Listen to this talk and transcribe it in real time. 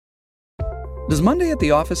Does Monday at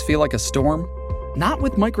the office feel like a storm? Not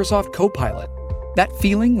with Microsoft Copilot. That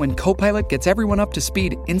feeling when Copilot gets everyone up to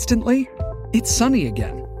speed instantly? It's sunny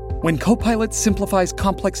again. When Copilot simplifies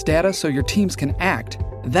complex data so your teams can act,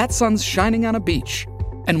 that sun's shining on a beach.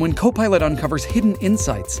 And when Copilot uncovers hidden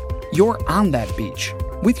insights, you're on that beach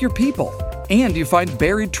with your people, and you find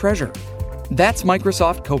buried treasure. That's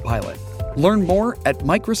Microsoft Copilot. Learn more at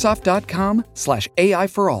Microsoft.com/AI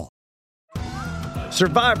for all.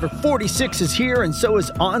 Survivor 46 is here, and so is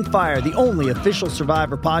On Fire, the only official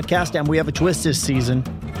Survivor podcast, and we have a twist this season.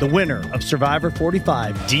 The winner of Survivor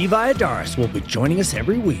 45, Dee Valladares, will be joining us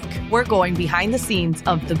every week. We're going behind the scenes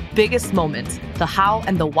of the biggest moments, the how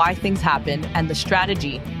and the why things happen, and the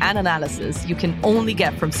strategy and analysis you can only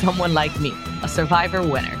get from someone like me, a Survivor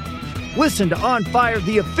winner. Listen to On Fire,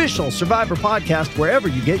 the official Survivor podcast, wherever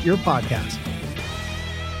you get your podcasts.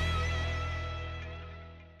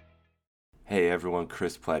 Hey everyone,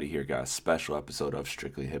 Chris Platty here. Got a special episode of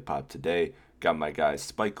Strictly Hip Hop today. Got my guys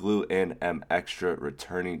Spike Lou and MXtra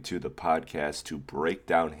returning to the podcast to break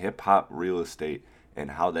down hip hop real estate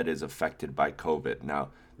and how that is affected by COVID. Now,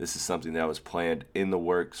 this is something that was planned in the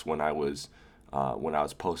works when I was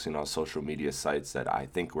posting on social media sites that I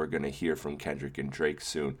think we're going to hear from Kendrick and Drake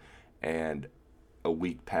soon. And a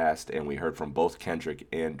week passed and we heard from both Kendrick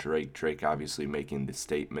and Drake. Drake obviously making the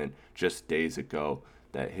statement just days ago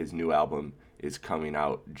that his new album is coming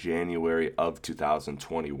out January of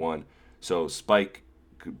 2021. So Spike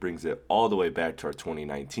brings it all the way back to our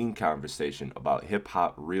 2019 conversation about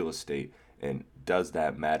hip-hop real estate, and does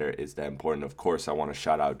that matter? Is that important? Of course, I want to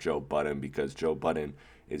shout out Joe Budden, because Joe Budden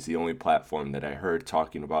is the only platform that I heard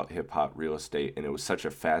talking about hip-hop real estate, and it was such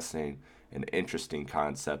a fascinating and interesting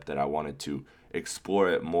concept that I wanted to explore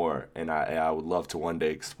it more, and I would love to one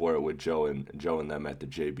day explore it with Joe and them at the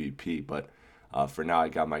JBP, but for now, I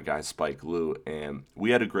got my guy Spike Lou, and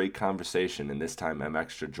we had a great conversation, and this time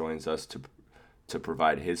MXtra joins us to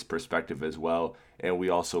provide his perspective as well, and we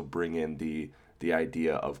also bring in the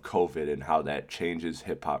idea of COVID and how that changes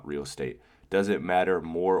hip-hop real estate. Does it matter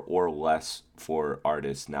more or less for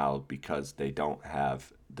artists now because they don't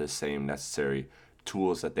have the same necessary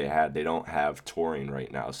tools that they had? They don't have touring right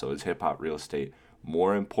now, so is hip-hop real estate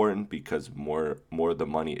more important because more of the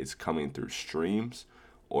money is coming through streams?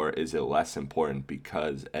 Or is it less important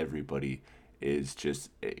because everybody is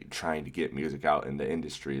just trying to get music out and the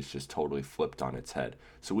industry is just totally flipped on its head?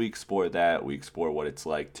 So we explore that. We explore what it's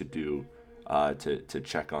like to do, to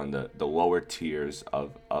check on the lower tiers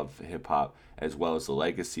of hip-hop as well as the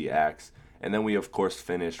legacy acts. And then we, of course,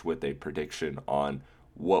 finish with a prediction on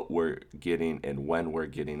what we're getting and when we're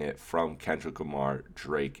getting it from Kendrick Lamar,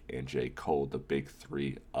 Drake, and J. Cole, the big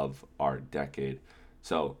three of our decade.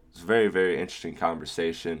 So it's a very, very interesting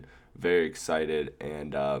conversation, very excited,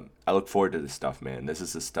 and I look forward to this stuff, man. This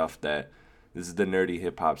is the nerdy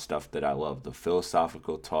hip-hop stuff that I love, the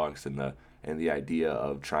philosophical talks and the idea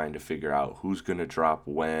of trying to figure out who's going to drop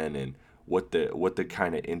when and what the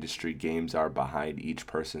kind of industry games are behind each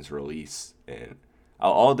person's release. And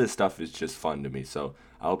all this stuff is just fun to me. So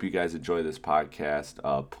I hope you guys enjoy this podcast.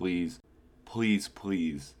 Please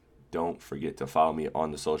don't forget to follow me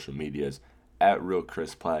on the social medias at Real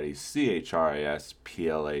Chris Platty,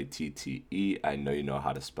 ChrisPlatte. I know you know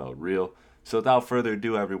how to spell real. So without further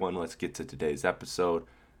ado, everyone, let's get to today's episode.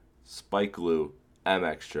 Spike Lou,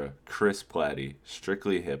 MXtra, Chris Platty,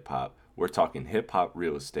 Strictly Hip Hop. We're talking hip hop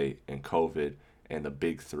real estate and COVID and the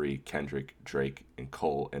big three, Kendrick, Drake, and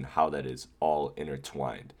Cole, and how that is all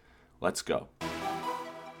intertwined. Let's go.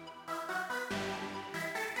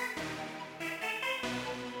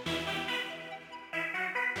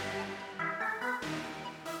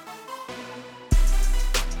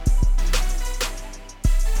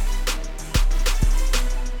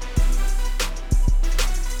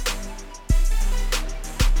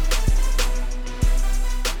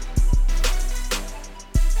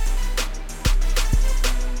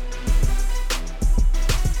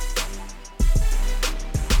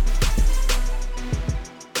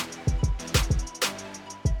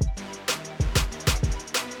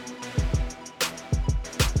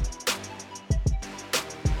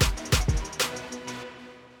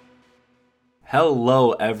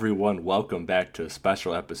 Hello, everyone. Welcome back to a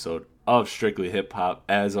special episode of Strictly Hip Hop.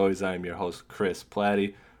 As always, I am your host, Chris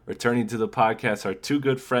Platty. Returning to the podcast are two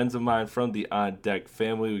good friends of mine from the On Deck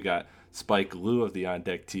family. We got Spike Lou of the On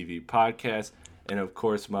Deck TV podcast, and of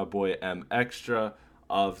course, my boy MXtra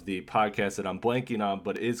of the podcast that I'm blanking on,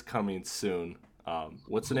 but is coming soon.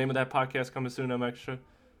 What's the name of that podcast coming soon, MXtra?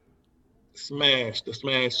 The Smash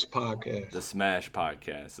Podcast. The Smash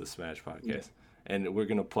Podcast. Yeah. And we're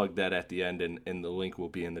going to plug that at the end, and the link will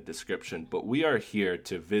be in the description. But we are here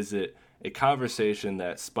to visit a conversation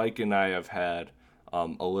that Spike and I have had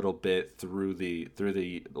a little bit through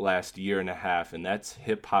the last year and a half, and that's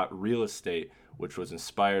hip hop real estate, which was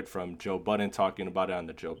inspired from Joe Budden talking about it on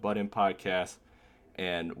the Joe Budden podcast.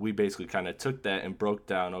 And we basically kind of took that and broke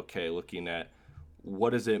down, okay, looking at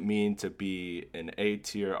what does it mean to be an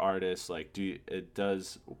A-tier artist? Like,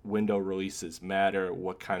 does window releases matter?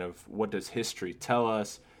 What does history tell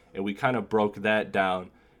us? And we kind of broke that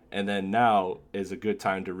down. And then now is a good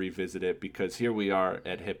time to revisit it, because here we are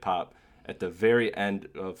at hip hop at the very end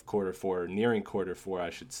of quarter four, nearing quarter four,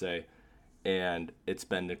 I should say. And it's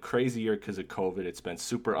been a crazy year because of COVID. It's been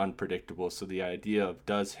super unpredictable. So the idea of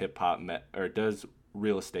does hip hop or does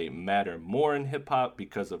real estate matter more in hip hop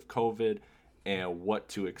because of COVID, and what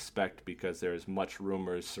to expect, because there's much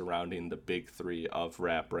rumors surrounding the big three of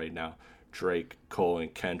rap right now, Drake, Cole,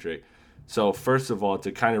 and Kendrick. So first of all,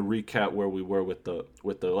 to kind of recap where we were with the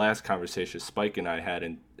last conversation Spike and I had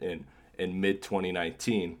in mid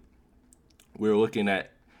 2019, we were looking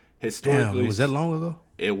at historically. Damn, was that long ago?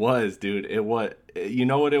 It was, dude. It was. You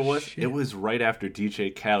know what it was? Shit. It was right after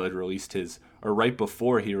DJ Khaled released or right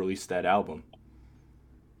before he released that album.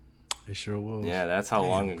 It sure was. Yeah, that's how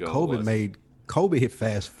long ago COVID hit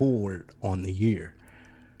fast forward on the year.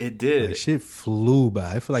 It did. Like, shit flew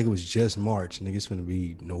by. I feel like it was just March. Nigga, it's gonna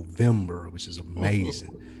be November, which is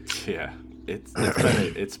amazing. Yeah,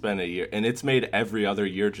 it's been a year, and it's made every other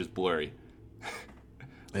year just blurry.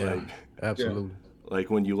 Yeah, absolutely. Like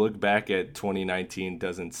when you look back at 2019,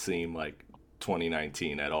 doesn't seem like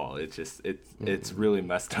 2019 at all. It's really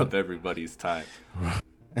messed up everybody's time.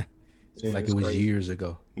 Like it was years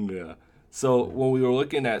ago. Yeah. So when we were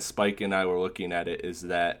looking at Spike and I were looking at it, is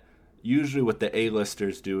that usually what the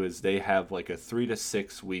A-listers do is they have like a 3 to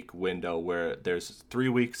 6 week window where there's 3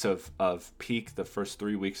 weeks of peak, the first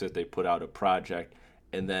 3 weeks that they put out a project,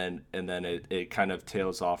 and then it kind of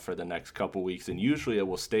tails off for the next couple weeks, and usually it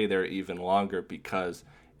will stay there even longer because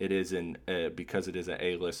it is an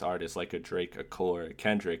A-list artist like a Drake, a Cole, or a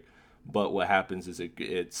Kendrick. But what happens is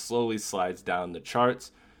it slowly slides down the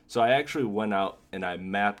charts. So I actually went out and I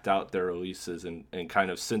mapped out their releases and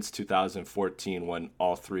kind of since 2014, when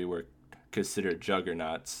all three were considered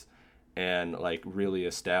juggernauts and like really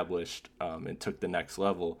established and took the next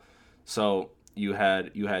level. So you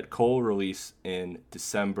had Cole release in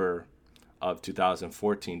December of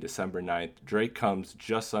 2014, December 9th. Drake comes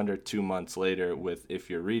just under 2 months later with If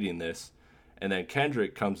You're Reading This, and then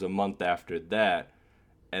Kendrick comes a month after that.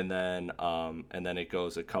 And then it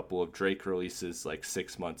goes a couple of Drake releases like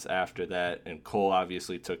 6 months after that. And Cole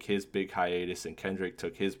obviously took his big hiatus, and Kendrick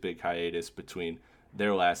took his big hiatus between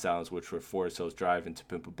their last albums, which were Forest Hills Drive and To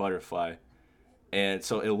Pimp a Butterfly. And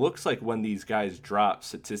so it looks like when these guys drop,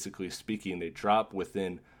 statistically speaking, they drop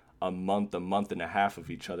within a month and a half of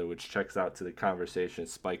each other, which checks out to the conversation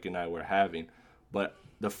Spike and I were having. But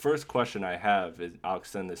the first question I have is, I'll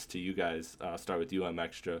extend this to you guys. I'll start with you,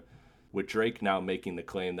 MXtra. With Drake now making the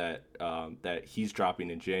claim that he's dropping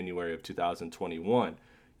in January of 2021,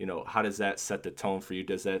 how does that set the tone for you?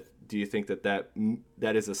 Do you think that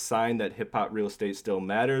is a sign that hip hop real estate still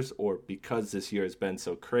matters, or because this year has been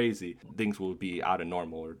so crazy, things will be out of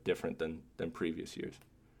normal or different than previous years?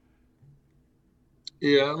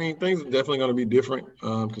 Yeah, I mean, things are definitely going to be different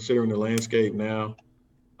considering the landscape now.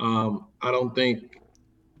 I don't think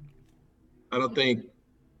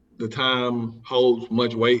the time holds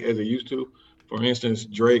much weight as it used to. For instance,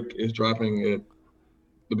 Drake is dropping at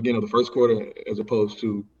the beginning of the first quarter as opposed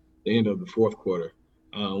to the end of the fourth quarter,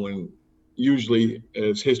 when usually,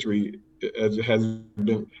 as it has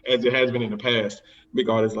been in the past, big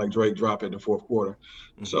artists like Drake drop in the fourth quarter.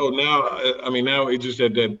 Mm-hmm. So now it's just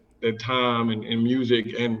that time and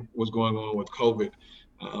music and what's going on with COVID,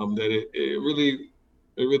 that it really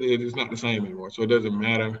is not the same anymore. So it doesn't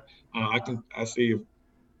matter. I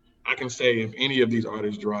can say if any of these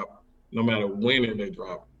artists drop, no matter when they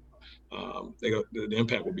drop, the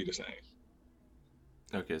impact will be the same.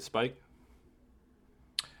 Okay, Spike?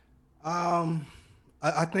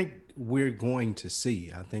 I think we're going to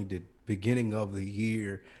see. I think the beginning of the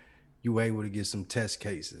year, you were able to get some test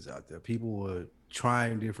cases out there. People were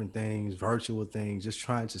trying different things, virtual things, just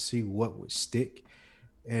trying to see what would stick.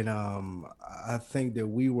 And I think that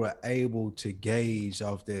we were able to gauge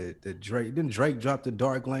off the Drake. Didn't Drake drop the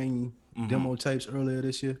Dark Lane demo tapes earlier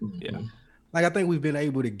this year? Yeah. Like, I think we've been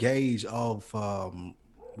able to gauge off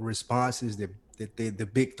responses that the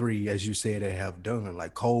big three, as you said, they have done.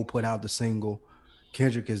 Like Cole put out the single.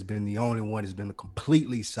 Kendrick has been the only one that's been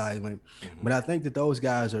completely silent. Mm-hmm. But I think that those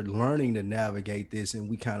guys are learning to navigate this, and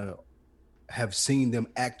we kind of have seen them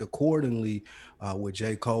act accordingly. With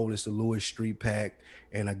J. Cole, it's the Lewis Street Pack,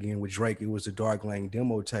 and again with Drake, it was the Dark Lane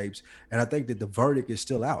demo tapes. And I think that the verdict is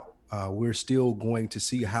still out. We're still going to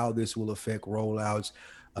see how this will affect rollouts.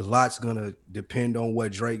 A lot's gonna depend on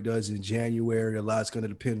what Drake does in January. A lot's gonna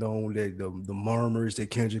depend on the murmurs that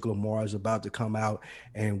Kendrick Lamar is about to come out,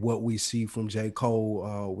 and what we see from J.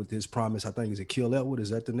 Cole with his promise. I think is it Kill Elwood. Is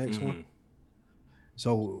that the next one?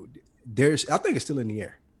 So I think it's still in the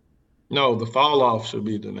air. No, the Fall Off should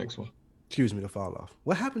be the next one. Excuse me, the Fall Off.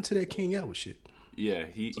 What happened to that King Elwood shit? Yeah,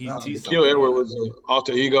 he Kill Edward was an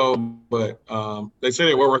alter ego, but they say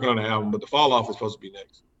they were working on the album, but the Fall Off is supposed to be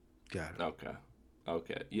next. Got it.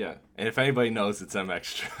 Okay, yeah. And if anybody knows, it's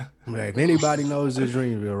MXtra. Right. If anybody knows the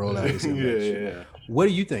Dreamville rollout, it's MXtra. Yeah. What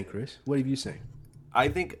do you think, Chris? What have you seen? I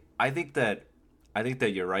think that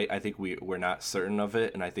you're right. I think we're not certain of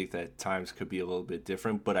it, and I think that times could be a little bit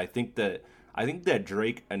different. But I think that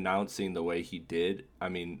Drake announcing the way he did, I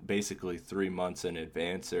mean, basically 3 months in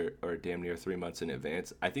advance, or damn near 3 months in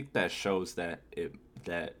advance, I think that shows that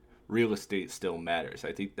that real estate still matters.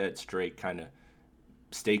 I think that's Drake kind of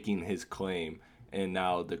staking his claim. And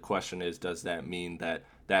now the question is, does that mean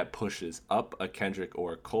that pushes up a Kendrick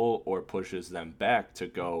or a Cole, or pushes them back to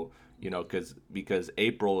go, because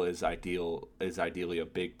April is ideally a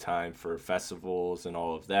big time for festivals and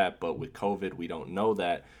all of that, but with COVID, we don't know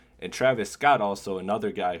that. And Travis Scott, also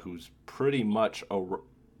another guy who's pretty much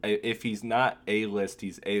if he's not A-list,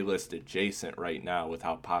 he's A-list adjacent right now with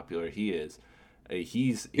how popular he is.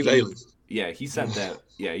 He's A-list. Yeah, he sent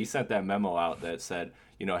that memo out that said,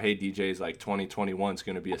 hey, DJs, like 2021 is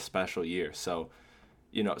going to be a special year. So,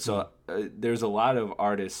 there's a lot of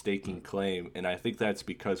artists staking claim, and I think that's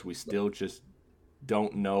because we still just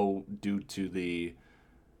don't know due to the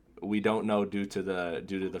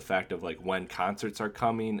fact of like when concerts are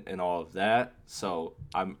coming and all of that. So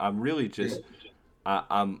I'm really just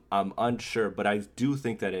I'm unsure, but I do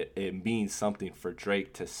think that it means something for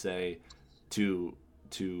Drake to say to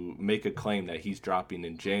make a claim that he's dropping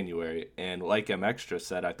in January. And like MXtra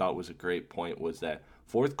said, I thought was a great point, was that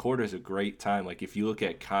fourth quarter is a great time. Like if you look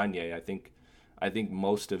at Kanye, I think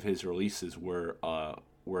most of his releases were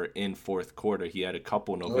in fourth quarter. He had a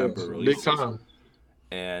couple November releases. Big time.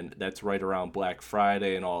 And that's right around Black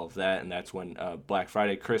Friday and all of that. And that's when Black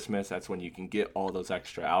Friday, Christmas, that's when you can get all those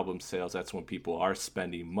extra album sales. That's when people are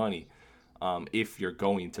spending money if you're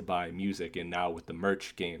going to buy music. And now with the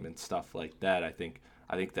merch game and stuff like that, I think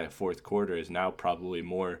that fourth quarter is now probably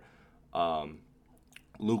more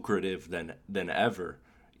lucrative than ever.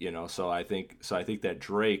 So I think that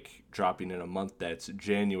Drake dropping in a month that's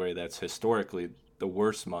January, that's historically the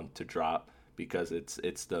worst month to drop, because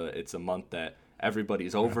it's a month that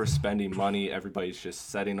everybody's overspending money. Everybody's just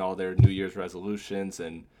setting all their New Year's resolutions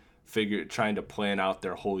and trying to plan out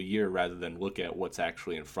their whole year rather than look at what's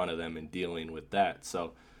actually in front of them and dealing with that.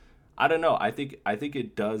 So I don't know. I think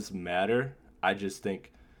it does matter. I just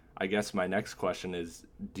think, I guess my next question is,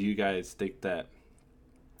 do you guys think that,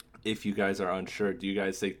 if you guys are unsure, do you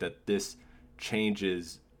guys think that this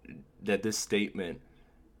changes, that this statement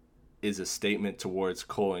is a statement towards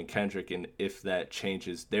Cole and Kendrick, and if that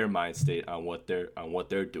changes their mind state on what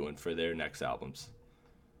they're doing for their next albums?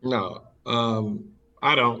 No,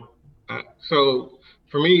 I don't. So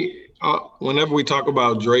for me, whenever we talk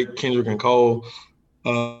about Drake, Kendrick, and Cole,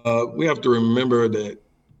 we have to remember that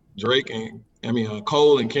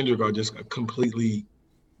Cole and Kendrick are just completely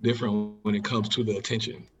different when it comes to the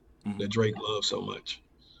attention that Drake loves so much.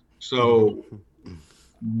 So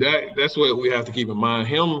that's what we have to keep in mind.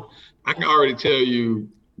 I can already tell you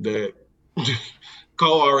that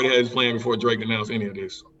Cole already had his plan before Drake announced any of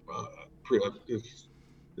this.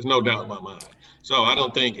 There's no doubt in my mind. So I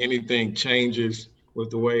don't think anything changes with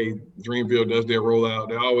the way Dreamville does their rollout.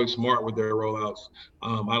 They're always smart with their rollouts.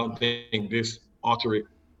 I don't think this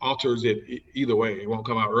alters it either way. It won't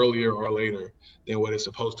come out earlier or later than what it's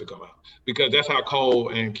supposed to come out, because that's how Cole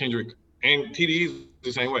and Kendrick and TDE is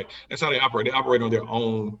the same way. That's how they operate. They operate on their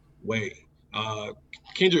own way.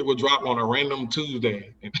 Kendrick will drop on a random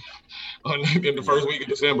Tuesday in the first week of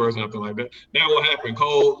December or something like that. That will happen.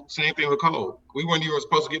 Cole, same thing with Cole. We weren't even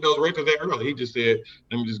supposed to get those records that early. He just said,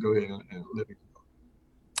 let me just go ahead and let it go.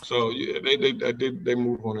 So yeah, they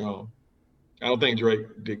move on their own. I don't think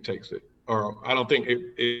Drake dictates it, or I don't think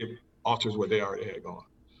it alters what they already had going.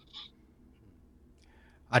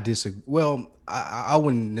 I disagree. Well, I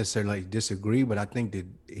wouldn't necessarily disagree, but I think that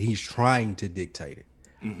he's trying to dictate it.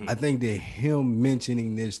 Mm-hmm. I think that him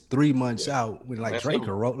mentioning this 3 months out, when like Drake could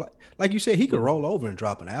roll, like you said, he could roll over and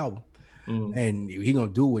drop an album, and he gonna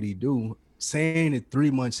do what he do. Saying it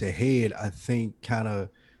 3 months ahead, I think, kind of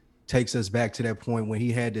takes us back to that point when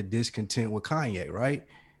he had the discontent with Kanye, right?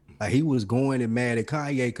 Like he was going and mad at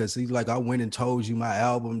Kanye because he's like, I went and told you my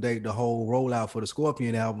album date, the whole rollout for the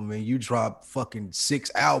Scorpion album, and you dropped fucking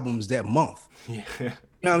 6 albums that month. Yeah. You know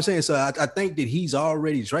what I'm saying? So I think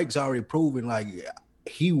that Drake's already proven like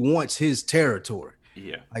he wants his territory.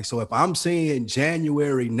 Yeah. Like, so if I'm saying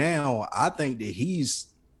January now, I think that he's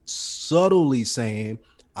subtly saying,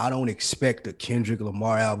 I don't expect a Kendrick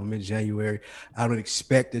Lamar album in January. I don't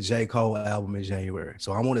expect a J. Cole album in January.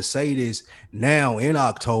 So I want to say this now in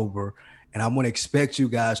October, and I want to expect you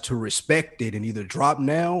guys to respect it and either drop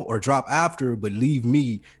now or drop after, but leave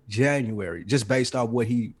me January, just based off what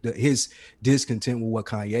his discontent with what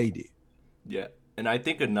Kanye did. Yeah. And I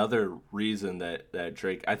think another reason that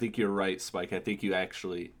Drake, I think you're right, Spike. I think you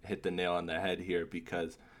actually hit the nail on the head here,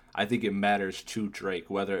 because I think it matters to Drake.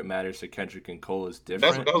 Whether it matters to Kendrick and Cole is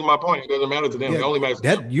different. That was my point. It doesn't matter to them. It only matters to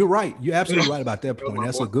them. You're right. You're absolutely right about that point.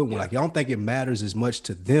 That's a good one. Yeah. Like, I don't think it matters as much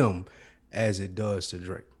to them as it does to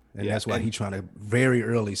Drake. And that's why he's trying to very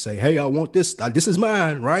early say, hey, I want this. This is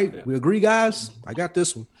mine, right? Yeah. We agree, guys? I got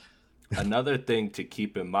this one. Another thing to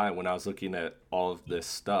keep in mind when I was looking at all of this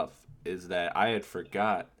stuff is that I had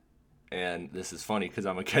forgot, and this is funny because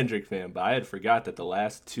I'm a Kendrick fan, but I had forgot that the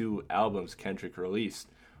last 2 albums Kendrick released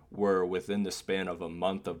were within the span of a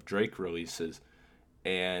month of Drake releases,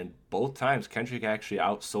 and both times Kendrick actually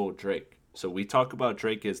outsold Drake. So we talk about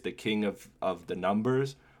Drake as the king of the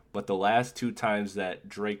numbers, but the last 2 times that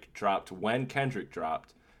Drake dropped when Kendrick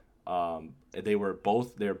dropped,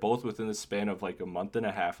 they're both within the span of like a month and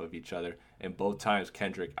a half of each other, and both times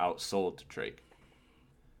Kendrick outsold Drake.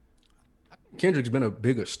 Kendrick's been a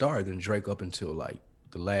bigger star than Drake up until like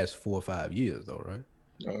the last 4 or 5 years, though, right?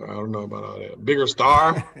 I don't know about all that. Bigger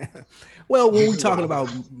star? Well, when we're talking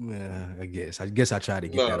about, I guess I tried to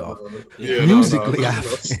get that off. Yeah, musically,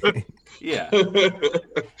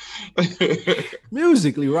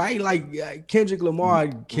 musically, right? Like Kendrick Lamar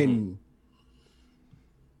can,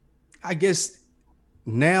 I guess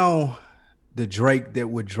now the Drake that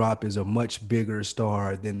would drop is a much bigger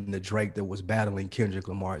star than the Drake that was battling Kendrick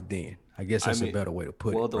Lamar then. I guess that's a better way to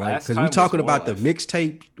put it, right? Because we're talking about the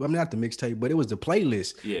mixtape. I mean, not the mixtape, but it was the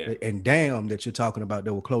playlist and Damn that you're talking about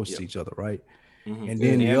that were close to each other, right? Mm-hmm. And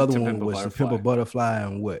then the other one was To Pimp a Butterfly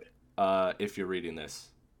and what? If You're Reading This.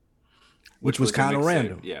 Which was kind of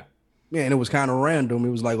random. Yeah. Yeah, and it was kind of random. It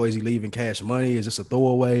was like, oh, is he leaving Cash Money? Is this a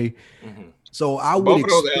throwaway? Mm-hmm. So I would both of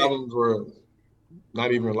those albums were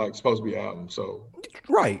not even like supposed to be albums. So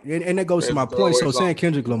right, and that goes to my point. So saying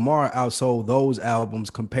Kendrick Lamar outsold those albums,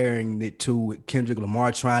 comparing it to Kendrick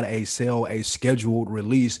Lamar trying to sell a scheduled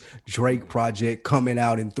release Drake project coming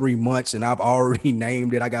out in 3 months, and I've already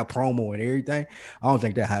named it. I got promo and everything. I don't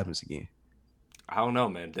think that happens again. I don't know,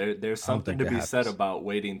 man. There's something to be said about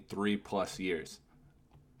waiting 3+ years.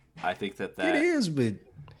 I think that it is, but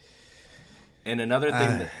and another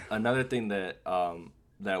thing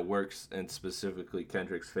that works in specifically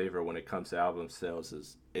Kendrick's favor when it comes to album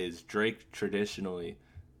sales is Drake traditionally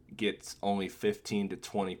gets only 15 to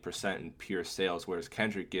 20% in pure sales, whereas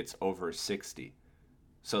Kendrick gets over 60.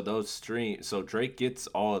 So Drake gets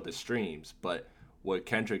all of the streams, but what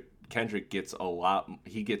Kendrick gets a lot.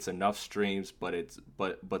 He gets enough streams, but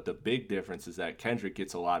the big difference is that Kendrick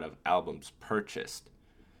gets a lot of albums purchased,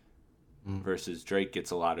 versus Drake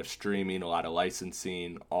gets a lot of streaming, a lot of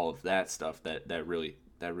licensing, all of that stuff that really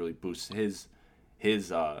boosts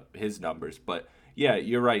his numbers. But yeah,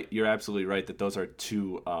 you're right. You're absolutely right that those are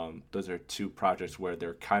two projects where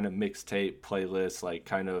they're kind of mixtape playlists, like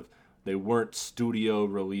kind of they weren't studio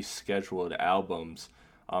release scheduled albums.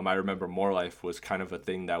 I remember More Life was kind of a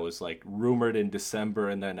thing that was like rumored in December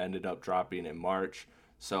and then ended up dropping in March.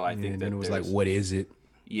 So I think that it was like, what is it?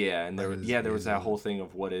 Yeah, and there was that whole thing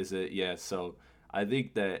of what is it? Yeah, so I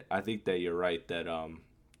think that you're right that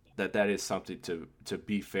that is something to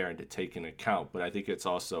be fair and to take into account. But I think it's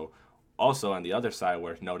also on the other side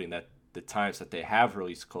worth noting that the times that they have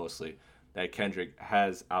released closely, that Kendrick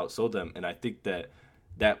has outsold them, and I think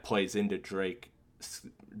that plays into Drake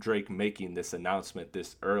making this announcement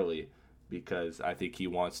this early, because I think he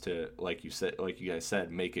wants to, like you guys said,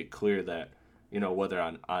 make it clear that, you know, whether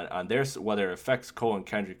it affects Cole and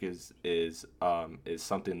Kendrick is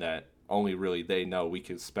something that only really they know. We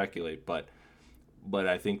can speculate, but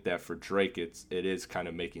I think that for Drake, it is kind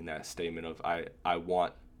of making that statement of I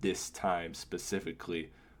want this time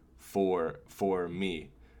specifically for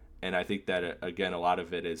me, and I think that again a lot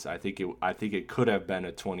of it is I think it could have been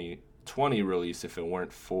a 2020 release if it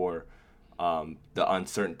weren't for the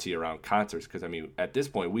uncertainty around concerts, because I mean at this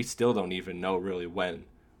point we still don't even know really when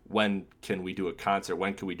can we do a concert,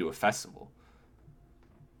 when can we do a festival.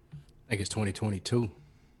 I think it's 2022.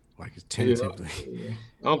 Like it's tentatively. Yeah.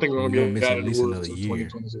 I don't think we're We're gonna gonna get miss out at of the least woods another till year,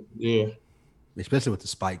 2026. Yeah. especially with the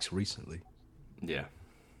spikes recently. Yeah.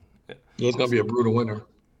 Yeah, it's gonna be a brutal winter.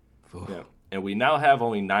 Yeah. And we now have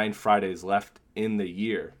only 9 Fridays left in the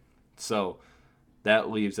year. So that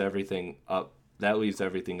leaves everything up. That leaves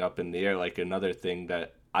everything up in the air. Like another thing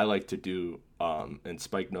that I like to do, and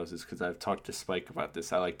Spike knows this because I've talked to Spike about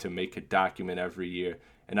this. I like to make a document every year,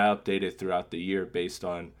 and I update it throughout the year based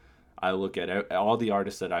on. I look at all the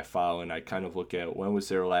artists that I follow, and I kind of look at when was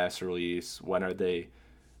their last release, when are they,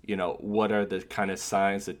 what are the kind of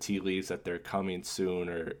signs, the tea leaves that they're coming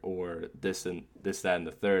soon, or this and this, that, and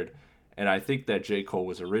the third. And I think that J. Cole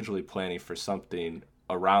was originally planning for something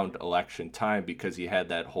around election time because he had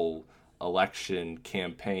that whole election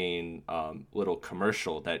campaign little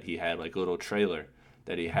commercial that he had, like little trailer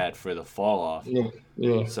that he had for the fall off.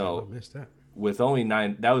 Yeah. So I missed that. with only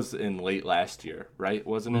 9, that was in late last year, right?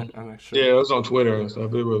 Wasn't it? I'm not sure. Yeah, it was on Twitter and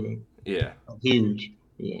stuff. It was Yeah. huge.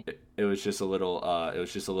 Yeah. It was just a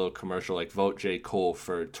little commercial like vote J. Cole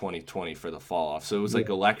for 2020 for the fall off. So it was like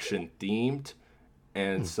election themed.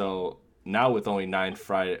 And so now with only 9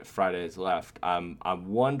 Fridays left, I'm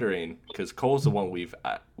wondering, because Cole's the one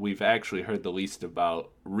we've actually heard the least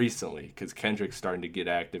about recently, because Kendrick's starting to get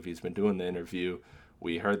active. He's been doing the interview.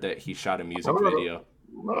 We heard that he shot a music video.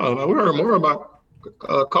 No, we heard more about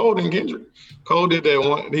Cole than Kendrick. Cole did that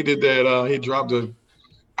one. He did that. He dropped that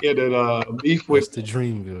beef with What's the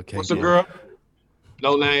Dreamville? Okay, what's the girl?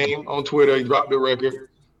 No name on Twitter. He dropped the record.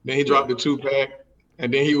 Then he dropped the 2-pack.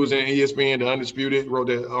 And then he was in ESPN, The Undisputed, wrote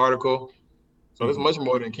that article. So it's much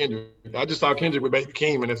more than Kendrick. I just saw Kendrick with Baby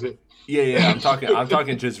Keem, and that's it. Yeah. I'm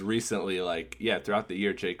talking just recently, like, throughout the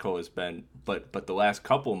year, J. Cole has been, but the last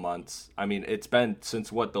couple months, I mean, it's been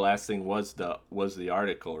since what the last thing was the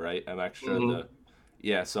article, right? MXtra,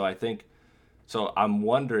 so I think, so I'm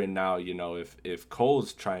wondering now, if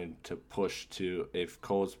Cole's trying to if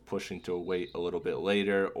Cole's pushing to wait a little bit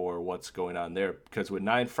later, or what's going on there, because with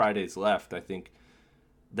 9 Fridays left, I think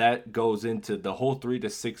that goes into the whole 3 to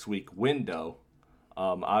 6 week window.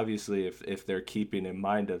 Obviously, if they're keeping in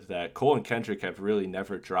mind of that, Cole and Kendrick have really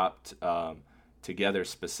never dropped together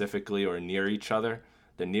specifically or near each other.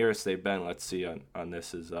 The nearest they've been, let's see on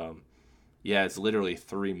this is, it's literally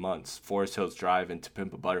 3 months. Forest Hills Drive and To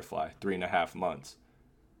Pimp a Butterfly, 3.5 months.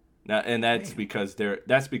 Now, and that's because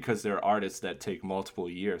they're artists that take multiple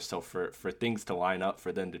years. So for things to line up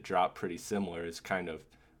for them to drop pretty similar is kind of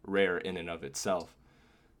rare in and of itself.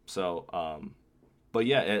 So, but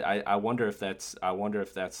yeah, I wonder if that's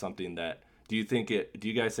something that, do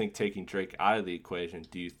you guys think taking Drake out of the equation,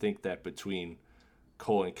 do you think that between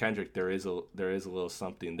Cole and Kendrick there is a little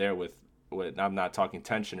something there with I'm not talking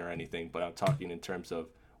tension or anything, but I'm talking in terms of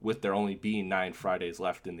with there only being 9 Fridays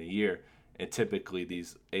left in the year, and typically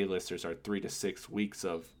these A-listers are 3 to 6 weeks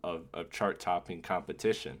of chart topping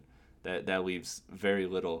competition, that leaves very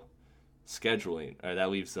little scheduling, or that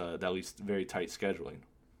leaves very tight scheduling.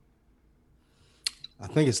 I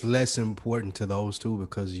think it's less important to those two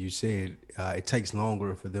because you said it takes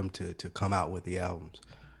longer for them to come out with the albums.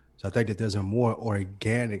 So I think that there's a more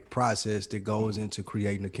organic process that goes into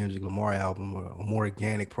creating a Kendrick Lamar album, or a more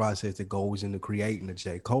organic process that goes into creating a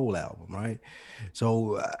J. Cole album, right?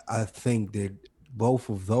 So I think that both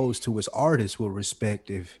of those two as artists will respect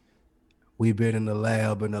if we've been in the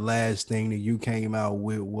lab and the last thing that you came out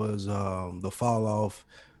with was the fall off,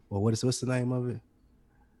 or what's the name of it?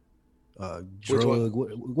 Drug.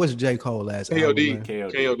 What's J. Cole last KOD. album?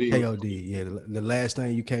 KOD. Yeah, the last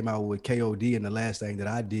thing you came out with KOD, and the last thing that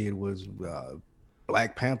I did was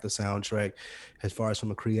Black Panther soundtrack, as far as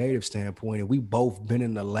from a creative standpoint. And we both been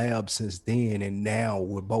in the lab since then, and now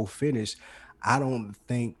we're both finished. I don't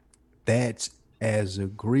think that's as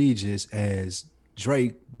egregious as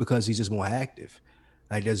Drake because he's just more active.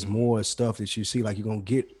 Like there's more stuff that you see. Like you're gonna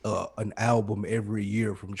get an album every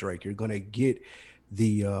year from Drake. You're gonna get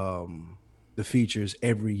the features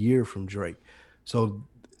every year from Drake. So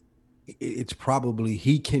it's probably,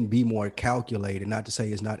 he can be more calculated, not to say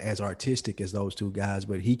it's not as artistic as those two guys,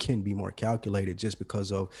 but he can be more calculated just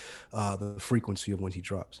because of the frequency of when he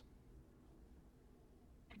drops.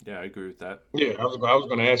 Yeah, I agree with that. Yeah, I was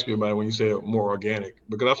going to ask you about it when you said more organic,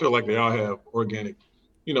 because I feel like they all have organic,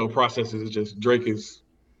 processes. It's just Drake is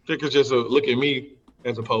just a look at me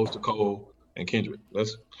as opposed to Cole and Kendrick.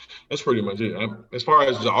 That's pretty much it. As far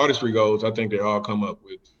as the artistry goes, I think they all come up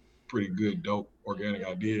with pretty good, dope, organic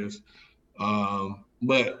ideas.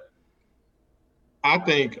 But I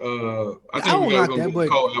think I don't like that, but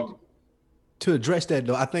Cole. To address that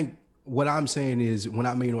though, I think what I'm saying is, when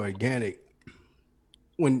I mean organic,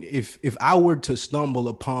 if I were to stumble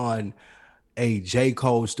upon a J.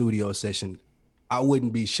 Cole studio session, I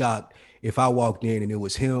wouldn't be shocked if I walked in and it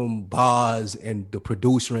was him, Boz, and the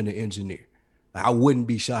producer and the engineer. Like, I wouldn't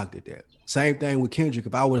be shocked at that. Same thing with Kendrick.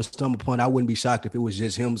 If I would have stumbled upon, I wouldn't be shocked if it was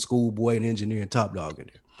just him, Schoolboy, and engineer and Top Dog in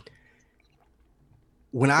there.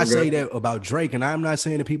 When I say that about Drake, and I'm not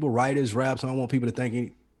saying that people write his raps, I don't want people to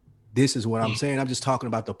think this is what I'm saying. I'm just talking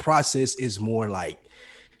about the process is more like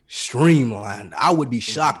streamlined. I would be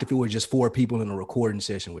shocked if it were just 4 people in a recording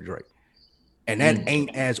session with Drake. And that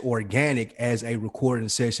ain't as organic as a recording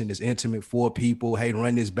session that's intimate, 4 people. Hey,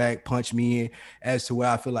 run this back, punch me in. As to where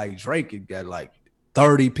I feel like Drake had got like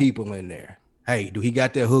 30 people in there. Hey, do he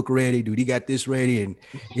got that hook ready? Do he got this ready? And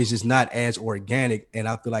it's just not as organic. And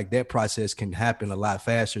I feel like that process can happen a lot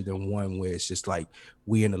faster than one where it's just like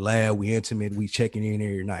we in the lab, we intimate, we checking in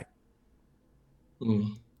every night.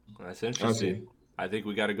 That's interesting. I think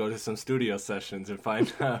we got to go to some studio sessions and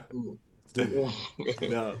find out.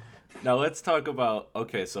 Now let's talk about,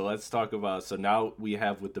 so now we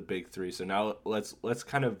have with the big 3. So now let's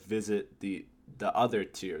kind of visit the other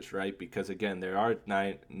tiers, right? Because again, there are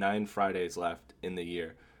nine Fridays left in the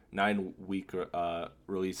year, 9 week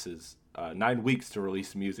releases, 9 weeks to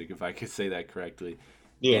release music, if I could say that correctly.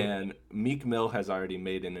 Yeah. And Meek Mill has already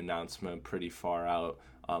made an announcement pretty far out.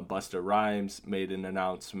 Busta Rhymes made an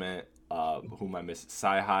announcement. Whom I missed,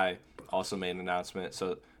 Sci-Hi also made an announcement.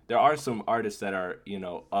 So there are some artists that are,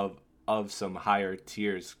 of some higher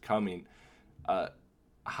tiers coming.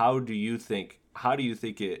 How do you think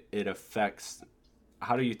it affects?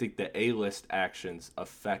 How do you think the A-list actions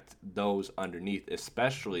affect those underneath,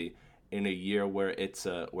 especially in a year where it's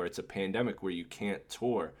a pandemic where you can't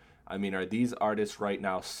tour? I mean, are these artists right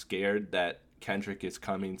now scared that Kendrick is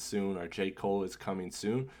coming soon or J. Cole is coming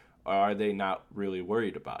soon, or are they not really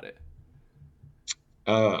worried about it?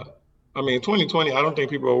 I mean, 2020, I don't think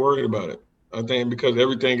people are worried about it. I think because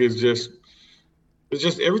everything is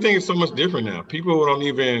everything is so much different now. People don't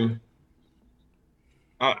even,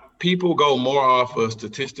 people go more off of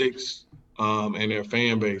statistics and their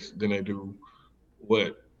fan base than they do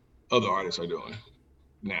what other artists are doing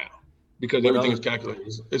now. Because everything is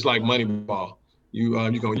calculated. It's like Moneyball. You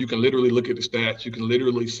can literally look at the stats. You can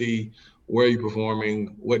literally see where you're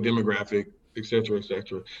performing, what demographic, et cetera, et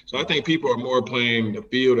cetera. So I think people are more playing the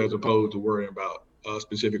field as opposed to worrying about a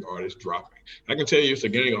specific artist dropping. I can tell you it's a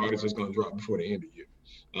gang of artists that's going to drop before the end of the year.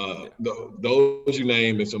 Those you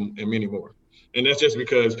name and many more. And that's just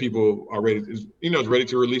because people are ready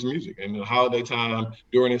to release music. And the holiday time,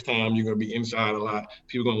 during this time, you're going to be inside a lot.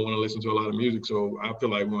 People are going to want to listen to a lot of music. So I feel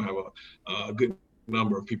like we're going to have a good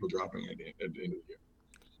number of people dropping at the end of the year.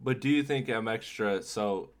 But do you think MXtra,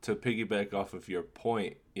 so to piggyback off of your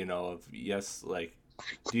point, do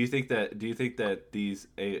you think that these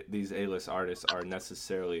A-list artists are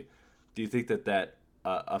necessarily, do you think that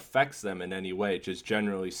affects them in any way, just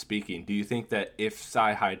generally speaking? Do you think that if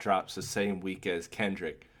Sci-Hi drops the same week as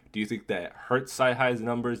Kendrick, do you think that hurts Sci-Hi's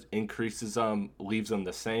numbers, increases them, leaves them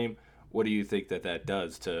the same? What do you think that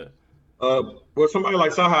does to? Well, somebody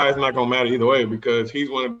like Sci-Hi is not going to matter either way because he's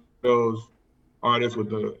one of those artists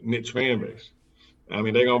with a niche fan base. I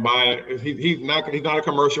mean, they're gonna buy it. He's not a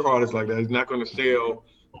commercial artist like that. He's not going to sell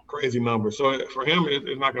crazy numbers. So for him,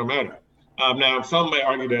 it's not going to matter. Now, some may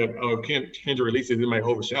argue that Kendrick releases it may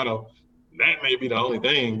overshadow. That may be the only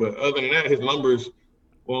thing, but other than that, his numbers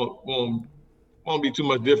won't be too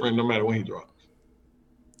much different no matter when he drops.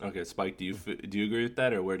 Okay, Spike, do you agree with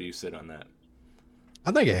that, or where do you sit on that?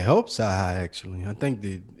 I think it helps Sci-Hi, actually. I think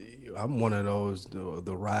that I'm one of those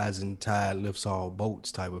the rising tide lifts all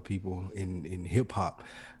boats type of people in hip hop.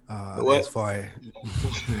 As far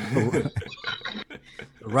as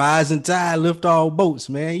rising tide lift all boats,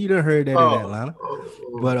 man. You done heard that in Atlanta.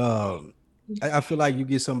 But I feel like you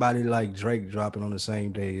get somebody like Drake dropping on the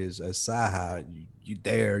same day as Sci-Hi, you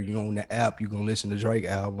there, you on the app, you're gonna listen to Drake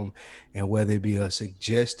album, and whether it be a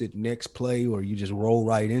suggested next play or you just roll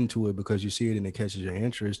right into it because you see it and it catches your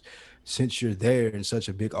interest, since you're there and such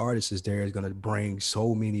a big artist is there, is gonna bring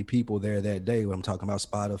so many people there that day. When I'm talking about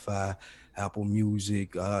Spotify, Apple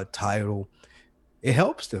Music, Tidal, it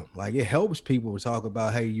helps them. Like, it helps people talk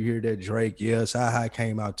about, hey, you hear that Drake? Yeah, Sci-Hi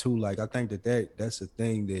came out too. Like, I think that's the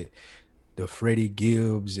thing that the Freddie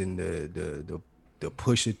Gibbs and the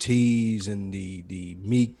Pusha T's and the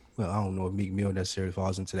Meek, well, I don't know if Meek Mill necessarily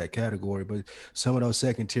falls into that category, but some of those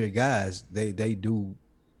second tier guys, they do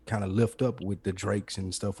kind of lift up with the Drakes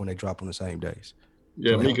and stuff when they drop on the same days.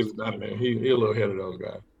 Yeah, so Meek is not there. He a little ahead of those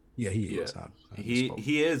guys. Yeah, he is.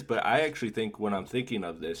 He is, but I actually think when I'm thinking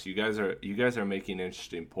of this, you guys are making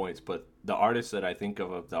interesting points. But the artists that I think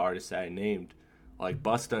of the artists that I named, like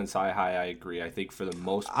Busta and Sci-Hi, I agree. I think for the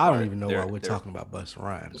most part, I don't even know why we're talking about Busta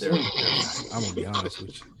Rhymes. I'm gonna be honest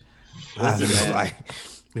with you. I was man.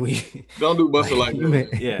 like, Don't do Buster like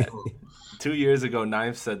that. Yeah. 2 years ago,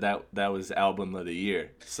 Knife said that was album of the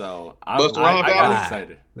year. So I Rhymes got album?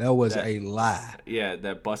 excited. that was a lie. Yeah,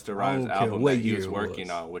 that Busta I Rhymes don't care album what that he year was it working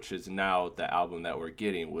was. on, which is now the album that we're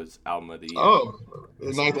getting, was album of the year. Oh,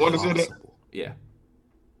 the Ninth Wonder said that. Impossible. Yeah.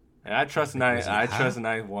 And I trust Ninth. I trust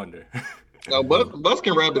Ninth Wonder. No, Bus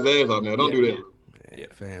can rap his ass off now. Don't do that. Yeah,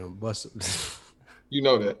 fam, Busta. You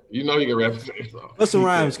know that. You know he can rap his ass off. Busta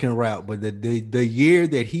Rhymes can rap, but the year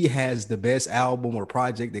that he has the best album or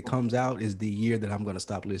project that comes out is the year that I'm gonna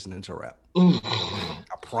stop listening to rap. I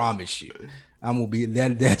promise you, I'm gonna be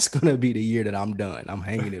that's gonna be the year that I'm done. I'm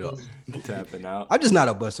hanging it up. Tapping out. I'm just not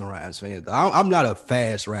a Busta Rhymes fan though. I'm not a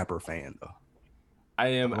fast rapper fan though. I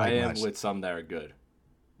am my with some that are good.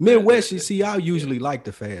 Midwest, you see, I usually like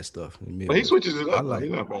the fast stuff. But he switches it up. I like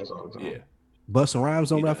He's not fast all the time. Yeah. Busta Rhymes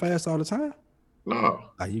don't He rap does. fast all the time. No.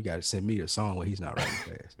 Oh, you gotta send me a song where he's not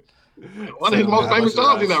rapping fast. One of his most famous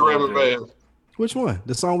songs, he's not rapping fast. Which one?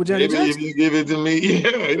 The song with Janet Maybe if Jackson? you give it to me,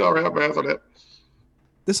 yeah, he don't rap fast on that.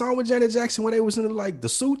 The song with Janet Jackson when they was in like the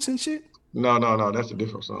suits and shit? No, that's a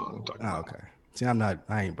different song I'm talking Oh, about. okay. See, I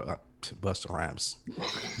ain't Busta Rhymes.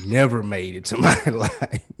 Never made it to my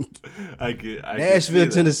life. I could Nashville, see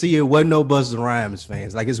that. Tennessee, it wasn't no Busta Rhymes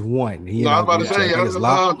fans. Like it's one. He No, I was about to say, I think it's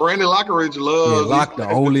Lock. Brandon Lockridge loves. Lock the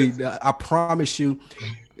only. I promise you,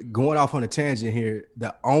 going off on a tangent here,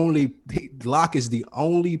 Lock is the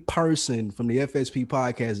only person from the FSP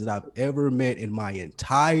podcast that I've ever met in my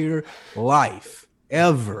entire life,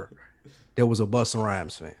 ever, that was a Busta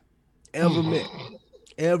Rhymes fan.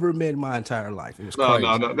 Ever met in my entire life. It was crazy.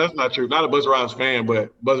 No, that's not true. Not a Busta Rhymes fan,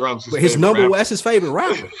 but Busta Rhymes is But his favorite number, rapper. that's his favorite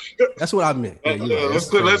rapper. That's what I meant. Yeah, you're right. That's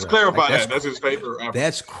his favorite Let's rapper. clarify Like, that. That's his favorite rapper.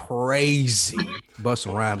 That's crazy.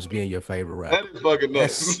 Busta Rhymes being your favorite rapper. That is fucking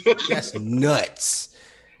nuts. That's nuts.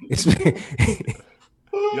 It's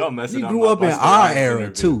Y'all messing you up grew my up in Busta our Rhymes era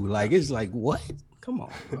interview. too. Like it's like what? Come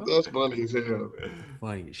on, bro. That's funny as hell.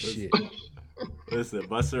 Funny as shit. Listen,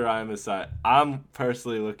 Busta Rhymes aside, I'm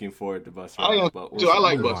personally looking forward to Busta I Rhymes. am But too. I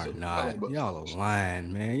like You are Busta. I not. like Busta. Y'all are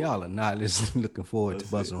lying, man. Y'all are not looking forward to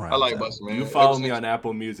Busta Rhymes. I like album. Busta, man. You follow me on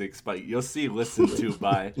Apple Music, Spike. You'll see listened to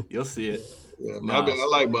by. You'll see it. Yeah, man, I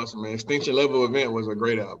like Busta, man. Extinction Level Event was a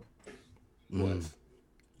great album. Was.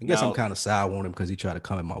 I guess Now- I'm kind of sour on him because he tried to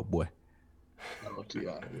come at my boy. Oh,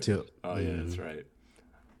 T.I. Tip. Oh yeah, that's right.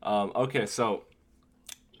 Okay, so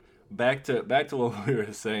back to what we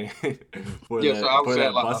were saying for Yeah, that, so I was for saying,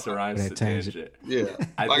 that like, Busta Rhymes that tangent. tangent. Yeah,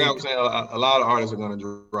 I like I was saying, a lot of artists are gonna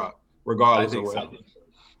drop, regardless I of think what. so.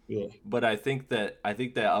 Yeah, But I think that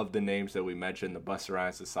of the names that we mentioned, the Busta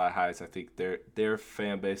Rhymes, the Sci Highs, I think their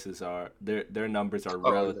fan bases are their numbers are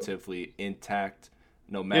yeah. relatively intact,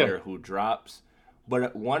 no matter who drops.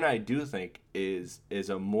 But one I do think is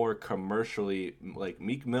a more commercially, like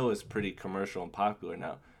Meek Mill is pretty commercial and popular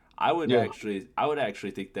now. I would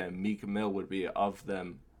actually think that Meek Mill would be of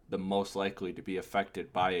them the most likely to be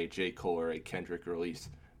affected by a J. Cole or a Kendrick release,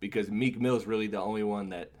 because Meek Mill is really the only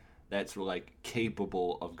one that's like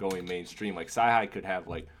capable of going mainstream. Like Sci-Hi could have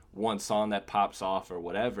like one song that pops off or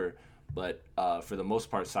whatever, but for the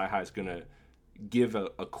most part, Sci-Hi is gonna give a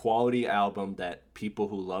quality album that people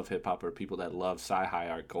who love hip hop or people that love Sci-Hi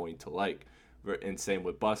are going to like. And same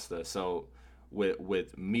with Busta. So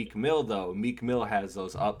with Meek Mill though, Meek Mill has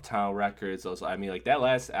those Uptown records. Like that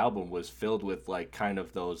last album was filled with like kind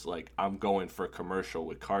of those like I'm going for commercial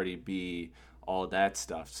with Cardi B, all that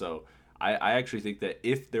stuff. So I actually think that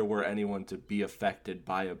if there were anyone to be affected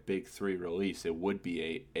by a Big 3 release, it would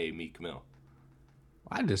be a Meek Mill.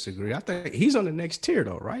 I disagree. I think he's on the next tier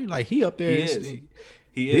though, right? Like he up there. He is.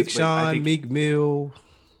 He Big is. But I Sean, think- Meek Mill,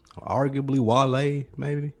 arguably Wale,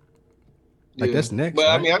 maybe. Like that's next. But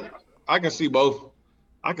right? I mean, I can see both.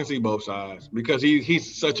 I can see both sides because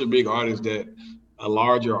he's such a big artist that a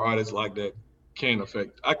larger artist like that can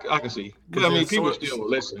affect. I can see. Because I mean, people still will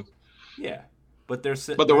listen. Yeah, but they're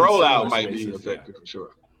But the rollout might be affected for sure.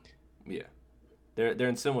 Yeah, they're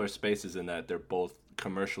in similar spaces in that they're both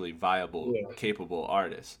commercially viable, capable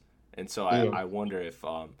artists, and so I wonder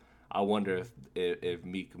if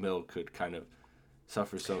Meek Mill could kind of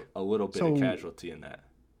suffer a little bit of casualty in that.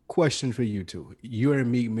 Question for you two. You're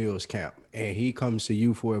in Meek Mill's camp and he comes to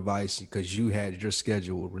you for advice because you had your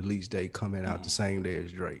scheduled release date coming out the same day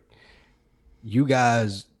as Drake. You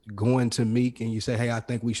guys going to Meek and you say, hey, I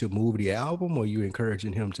think we should move the album, or you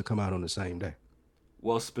encouraging him to come out on the same day?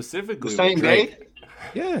 Well, specifically The same with Drake, day?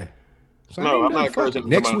 Yeah. Same No, I'm day. not Fuck encouraging it. him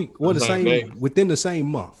to Next come out week or on the the same same day. within the same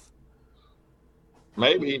month.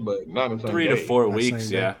 Maybe, but not in the same 3 day. to 4 Not weeks,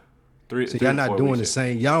 same day. yeah. Three. So 3 y'all to 4 not doing the weeks,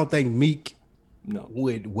 same. Y'all don't think Meek No.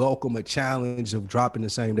 would welcome a challenge of dropping the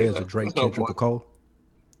same day as a Drake, That's no Kendrick, or point. Cole?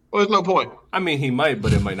 Well, there's no point. I mean, he might,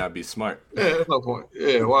 but it might not be smart. Yeah, there's no point.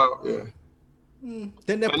 Yeah, wow, yeah.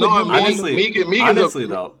 Then that I put know him Honestly,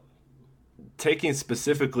 though, taking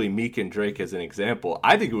specifically Meek and Drake as an example,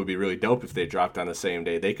 I think it would be really dope if they dropped on the same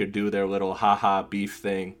day. They could do their little haha beef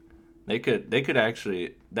thing. They could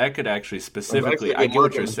actually specifically. I get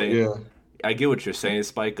what you're saying. Yeah. I get what you're saying,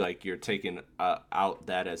 Spike. Like you're taking out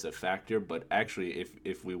that as a factor, but actually,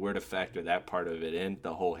 if we were to factor that part of it in,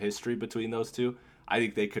 the whole history between those two, I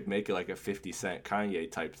think they could make it like a 50 Cent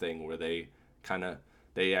Kanye type thing where they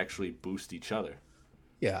actually boost each other.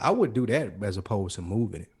 Yeah, I would do that as opposed to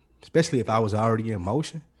moving it, especially if I was already in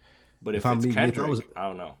motion. But if it's Kendrick, I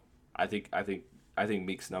don't know. I think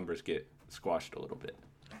Meek's numbers get squashed a little bit.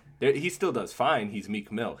 He still does fine. He's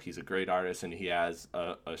Meek Mill. He's a great artist and he has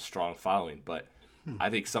a strong following. But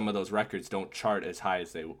I think some of those records don't chart as high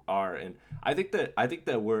as they are. And I think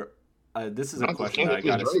that we're. This is a question that I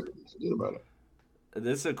got to.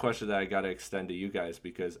 This is a question that I got to extend to you guys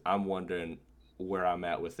because I'm wondering where I'm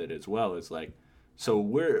at with it as well. Is like, so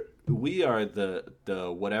we are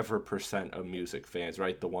the whatever percent of music fans,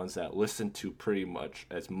 right? The ones that listen to pretty much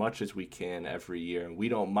as we can every year, and we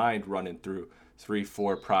don't mind running through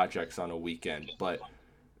 3-4 projects on a weekend. But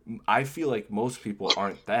I feel like most people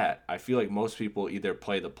aren't that. I feel like most people either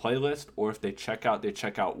play the playlist or if they check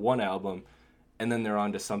out one album and then they're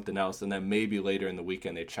on to something else, and then maybe later in the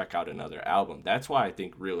weekend they check out another album. That's why I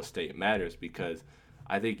think real estate matters, because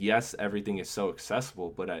I think, yes, everything is so accessible,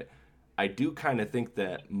 but I do kind of think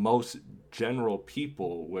that most general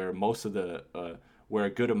people, where most of the where a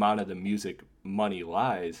good amount of the music money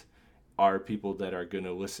lies, are people that are going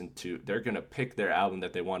to they're going to pick their album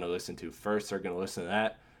that they want to listen to first. They're going to listen to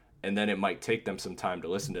that, and then it might take them some time to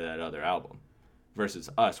listen to that other album. Versus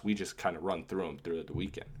us, we just kind of run through them through the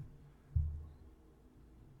weekend.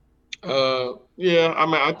 Yeah, I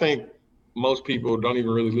mean, I think most people don't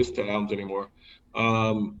even really listen to albums anymore.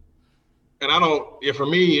 And I don't. Yeah, for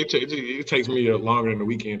me, it takes me longer than the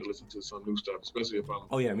weekend to listen to some new stuff, especially if I'm.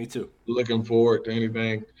 Oh yeah, me too. Looking forward to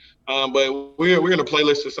anything, but we're in a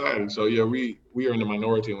playlist society, so yeah, we are in the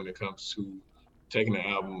minority when it comes to taking the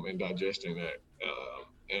album and digesting that,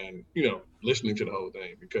 and listening to the whole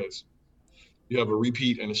thing, because you have a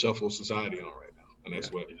repeat and a shuffle society on right now, and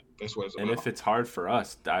that's what it's about. And if it's hard for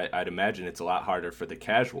us, I'd imagine it's a lot harder for the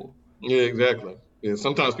casual. Yeah, exactly. Yeah,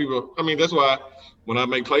 sometimes people. I mean, that's why when I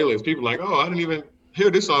make playlists, people are like, "Oh, I didn't even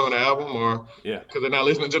hear this song on the album," or because they're not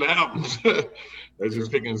listening to the albums. They're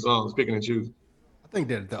just picking songs, picking and choosing. I think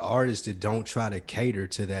that the artists that don't try to cater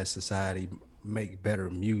to that society make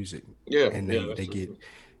better music. Yeah, and they get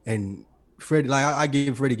and Freddie, like I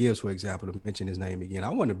give Freddie Gibbs, for example, to mention his name again. I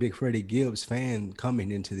wasn't a big Freddie Gibbs fan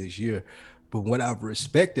coming into this year. But what I've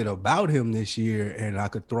respected about him this year, and I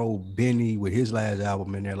could throw Benny with his last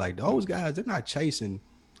album in there, like those guys, they're not chasing.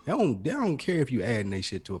 They don't care if you adding their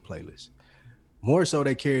shit to a playlist. More so,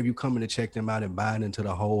 they care if you coming to check them out and buying into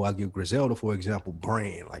the whole. I'll give Griselda, for example,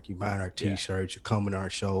 brand. Like you buying our T-shirts, you're coming to our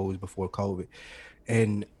shows before COVID.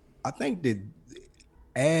 And I think that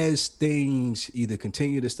as things either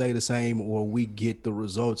continue to stay the same or we get the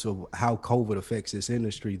results of how COVID affects this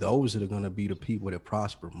industry, those are going to be the people that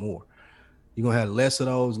prosper more. You're going to have less of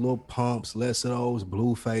those little pumps, less of those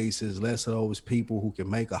blue faces, less of those people who can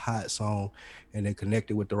make a hot song and then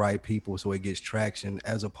connect it with the right people so it gets traction,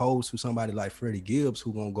 as opposed to somebody like Freddie Gibbs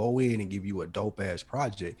who's going to go in and give you a dope-ass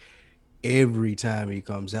project every time he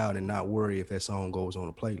comes out and not worry if that song goes on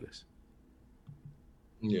a playlist.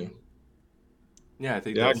 Yeah. Yeah, I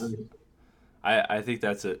think I think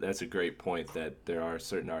that's a great point, that there are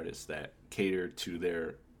certain artists that cater to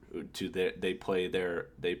their they play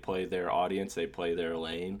their audience, they play their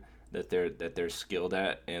lane that they're skilled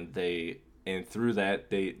at, and through that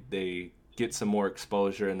they get some more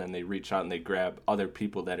exposure, and then they reach out and they grab other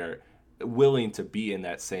people that are willing to be in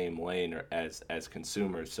that same lane or as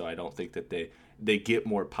consumers. So I don't think that they get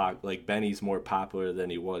more like Benny's more popular than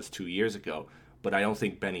he was 2 years ago, but I don't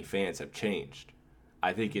think Benny fans have changed.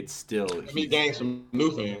 I think it's still he gained some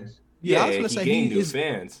new fans. Yeah, I was gonna say gained new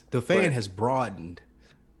fans. The fan has broadened.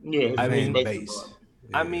 Yeah, I mean, base.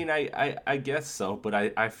 Yeah. I mean, I guess so, but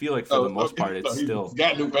I feel like for the most part, it's still he's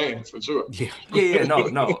got new fans for sure. Yeah.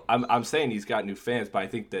 No. I'm saying he's got new fans, but I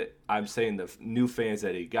think that I'm saying the new fans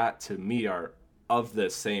that he got, to me, are of the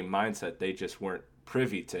same mindset. They just weren't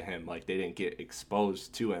privy to him, like they didn't get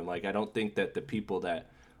exposed to him. Like I don't think that the people that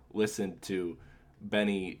listened to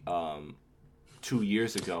Benny 2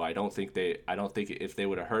 years ago, I don't think if they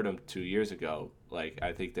would have heard him 2 years ago, like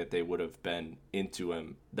I think that they would have been into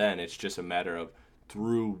him then. It's just a matter of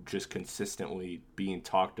through just consistently being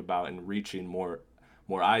talked about and reaching more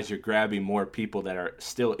eyes, you're grabbing more people that are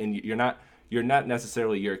still in. You're you're not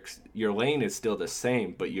necessarily your lane is still the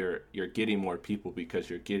same, but you're getting more people because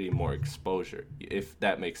you're getting more exposure. If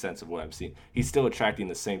that makes sense of what I'm seeing, he's still attracting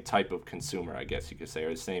the same type of consumer, I guess you could say, or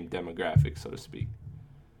the same demographic, so to speak.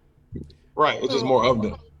 Right. It's just more of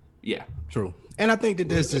them. Yeah. True. And I think that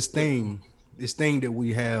there's this thing that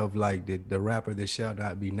we have, like the rapper that shall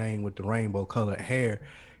not be named with the rainbow colored hair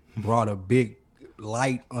brought a big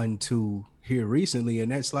light onto here recently.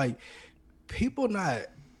 And that's like people not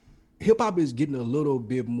hip hop is getting a little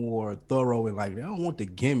bit more thorough and like they don't want the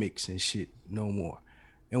gimmicks and shit no more.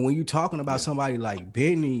 And when you're talking about somebody like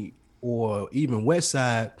Benny or even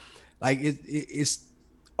Westside, like it's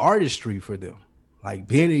artistry for them. Like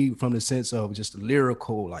Benny, from the sense of just a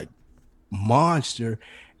lyrical like monster,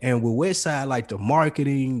 and with Westside, like the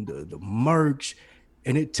marketing, the merch,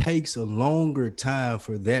 and it takes a longer time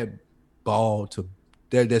for that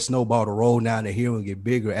snowball to roll down the hill and get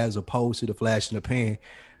bigger, as opposed to the flash in the pan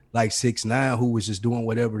like 6ix9ine, who was just doing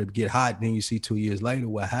whatever to get hot. Then you see 2 years later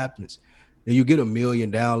what happens. Then you get 1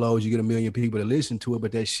 million downloads, you get 1 million people to listen to it,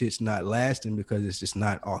 but that shit's not lasting because it's just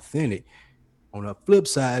not authentic. On the flip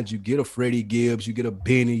side, you get a Freddie Gibbs, you get a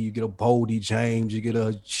Benny, you get a Boldy James, you get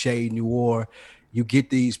a Shay Noir. You get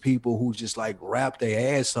these people who just like rap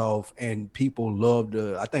their ass off, and people love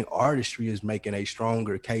I think artistry is making a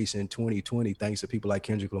stronger case in 2020 thanks to people like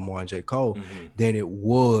Kendrick Lamar and J. Cole than it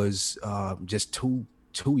was just two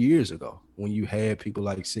years ago when you had people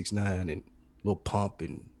like 6ix9ine and Lil Pump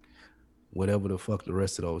and whatever the fuck the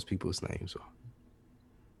rest of those people's names are.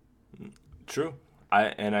 True.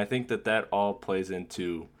 I think that all plays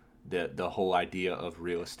into the whole idea of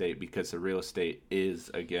real estate, because the real estate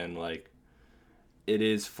is, again, like it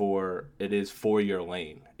is for your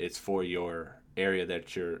lane. It's for your area that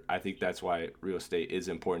I think that's why real estate is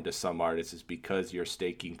important to some artists, is because you're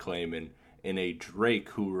staking claim in a Drake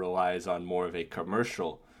who relies on more of a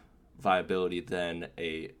commercial viability than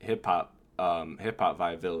a hip hop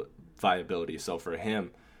viability. So for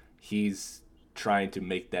him, he's trying to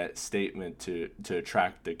make that statement to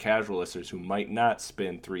attract the casual listeners who might not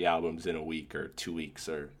spin 3 albums in a week or 2 weeks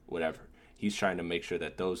or whatever. He's trying to make sure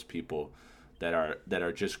that those people that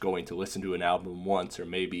are just going to listen to an album once, or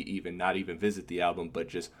maybe even not even visit the album, but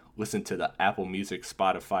just listen to the Apple Music,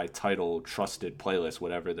 Spotify title trusted playlist,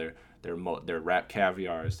 whatever their Rap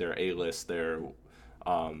Caviars, their A-list, their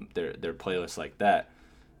playlists like that.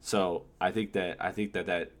 So I think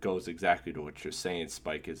that goes exactly to what you're saying,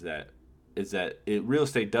 Spike, is that real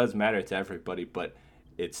estate does matter to everybody, but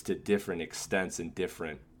it's to different extents and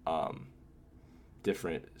different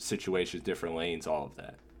situations, different lanes, all of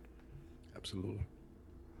that. Absolutely.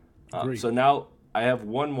 So now I have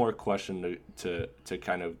one more question to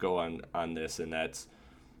kind of go on this, and that's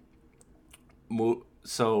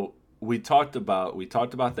so we talked about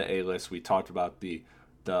the A-list, we talked about the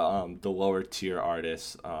lower tier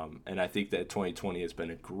artists, and I think that 2020 has been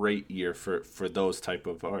a great year for those type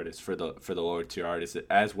of artists, for the lower tier artists,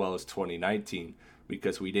 as well as 2019,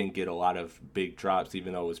 because we didn't get a lot of big drops,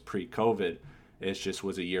 even though it was pre-COVID. It just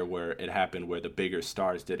was a year where it happened where the bigger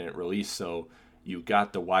stars didn't release, so you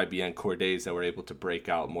got the YBN Cordays that were able to break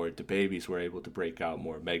out more, the Babies were able to break out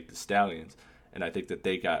more, Meg Thee Stallions, and I think that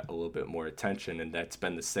they got a little bit more attention, and that's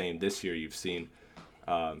been the same this year. You've seen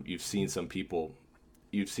some people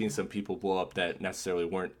blow up that necessarily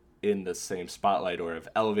weren't in the same spotlight or have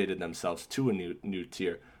elevated themselves to a new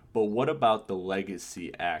tier. But what about the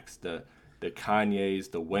legacy acts, the Kanyes,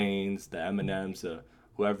 the Waynes, the Eminems,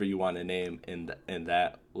 whoever you want to name in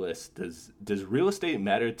that list? Does real estate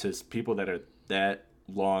matter to people that are that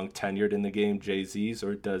long tenured in the game, Jay-Z's,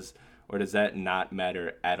 or does that not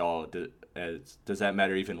matter at all? Does that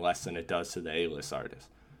matter even less than it does to the A-list artists?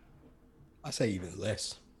 I say even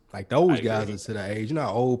less. Like those guys are to the age, you know,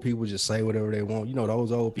 how old people just say whatever they want. You know,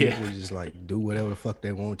 those old people just like do whatever the fuck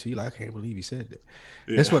they want to. You like, I can't believe he said that.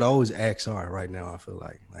 Yeah. That's what those acts are right now. I feel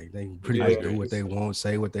like they pretty much do what they want,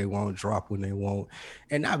 say what they want, drop when they want,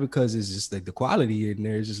 and not because it's just like the quality in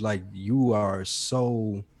there. It's just like you are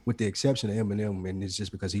so, with the exception of Eminem, and it's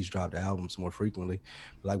just because he's dropped albums more frequently.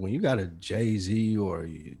 Like when you got a Jay-Z or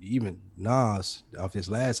even Nas off his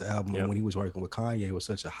last album, when he was working with Kanye, it was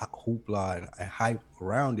such a hoopla and hype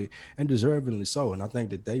around it, and deservingly so. And I think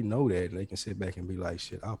that they know that, and they can sit back and be like,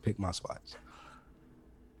 shit, I'll pick my spots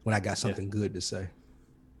when I got something good to say.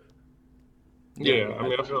 Yeah, I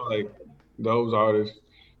mean, I feel like those artists,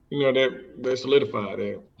 you know, they're solidified.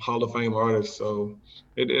 They're Hall of Fame artists, so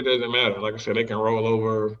it doesn't matter. Like I said, they can roll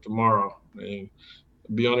over tomorrow and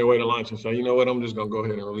be on their way to lunch and say, you know what, I'm just gonna go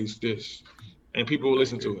ahead and release this, and people will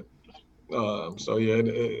listen to it. So yeah,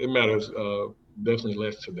 it matters definitely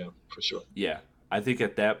less to them for sure. Yeah, I think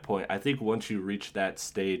at that point, I think once you reach that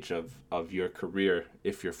stage of your career,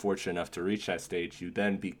 if you're fortunate enough to reach that stage, you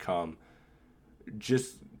then become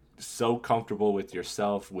just so comfortable with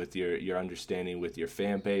yourself, with your understanding, with your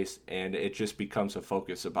fan base, and it just becomes a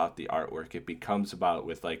focus about the artwork. It becomes about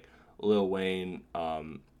with like Lil Wayne,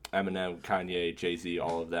 Eminem, Kanye, Jay-Z,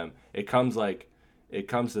 all of them. It comes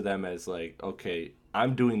to them as like, okay,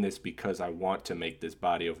 I'm doing this because I want to make this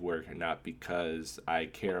body of work and not because I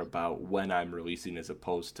care about when I'm releasing, as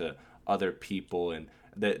opposed to other people. And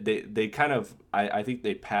they kind of, I think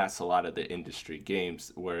they pass a lot of the industry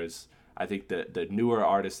games, whereas I think the newer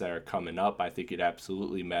artists that are coming up, I think it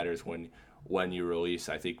absolutely matters when you release.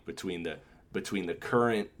 I think between the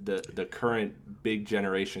current big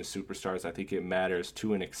generation superstars, I think it matters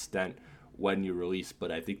to an extent when you release.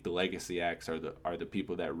 But I think the legacy acts are the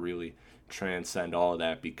people that really transcend all of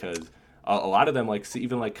that, because a lot of them,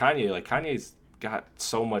 even like Kanye's got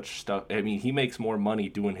so much stuff. I mean, he makes more money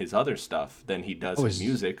doing his other stuff than he does in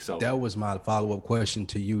music. So that was my follow-up question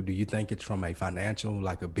to you. Do you think it's from a financial,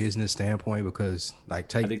 like a business standpoint? Because I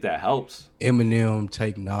think that helps. Eminem,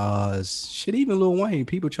 take Nas, shit, even Lil Wayne.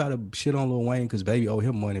 People try to shit on Lil Wayne because Baby owe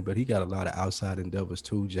him money, but he got a lot of outside endeavors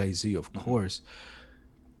too. Jay-Z, of course.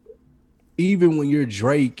 Even when you're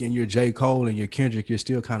Drake and you're J. Cole and you're Kendrick, you're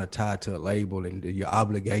still kind of tied to a label and your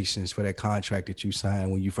obligations for that contract that you signed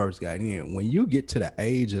when you first got in. When you get to the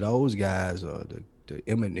age of those guys, or the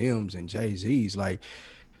Eminems and Jay-Z's, like,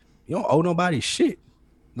 you don't owe nobody shit.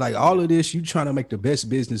 Like, all of this, you trying to make the best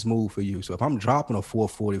business move for you. So if I'm dropping a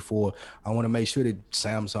 444, I want to make sure that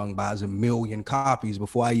Samsung buys 1 million copies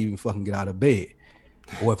before I even fucking get out of bed.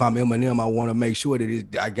 Or if I'm Eminem, I want to make sure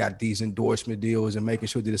that I got these endorsement deals and making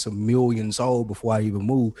sure that it's 1 million sold before I even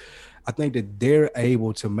move. I think that they're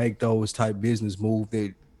able to make those type business move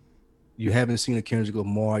that you haven't seen a Kendrick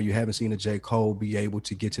Lamar, you haven't seen a J. Cole be able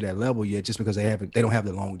to get to that level yet, just because they don't have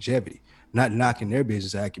the longevity. Not knocking their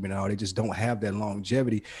business acumen out, they just don't have that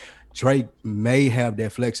longevity. Drake may have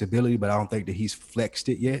that flexibility, but I don't think that he's flexed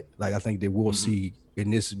it yet. Like, I think that we'll see in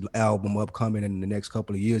this album upcoming in the next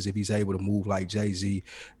couple of years if he's able to move like Jay-Z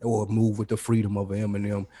or move with the freedom of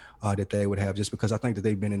Eminem that they would have, just because I think that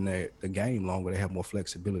they've been in the game longer. They have more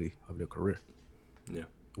flexibility of their career. Yeah.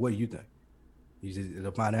 What do you think? Is it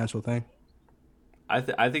a financial thing?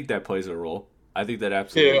 I think that plays a role. I think that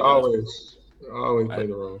absolutely does. always plays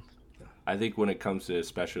a role. I think when it comes to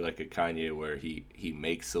especially like a Kanye, where he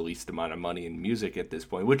makes the least amount of money in music at this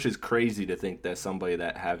point, which is crazy to think that somebody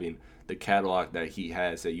that having the catalog that he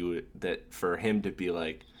has, that for him to be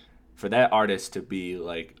like, for that artist to be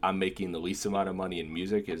like, I'm making the least amount of money in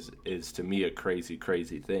music is to me a crazy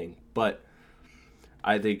thing. But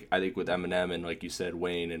I think with Eminem and, like you said,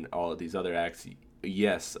 Wayne and all of these other acts,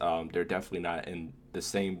 yes, they're definitely not in the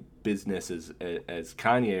same business as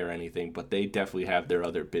Kanye or anything, but they definitely have their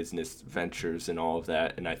other business ventures and all of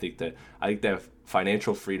that. And I think that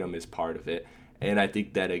financial freedom is part of it. And I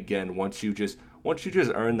think that, again, once you just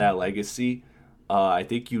earn that legacy, I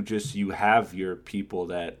think you have your people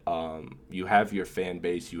that you have your fan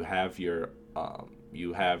base, you have your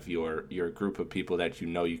group of people that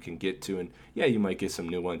you can get to. And yeah, you might get some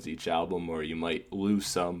new ones each album, or you might lose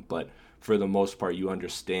some, but for the most part, you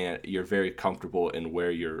understand, you're very comfortable in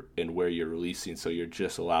where you're releasing, so you're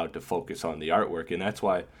just allowed to focus on the artwork. And that's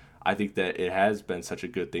why I think that it has been such a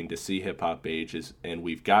good thing to see hip hop ages, and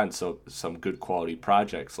we've gotten some good quality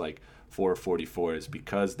projects like 444, is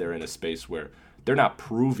because they're in a space where they're not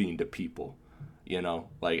proving to people,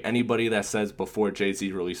 like anybody that says before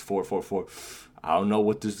Jay-Z released 444, I don't know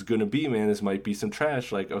what this is gonna be, man. This might be some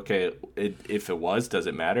trash. Like, okay, if it was, does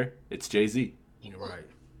it matter? It's Jay-Z. You're right.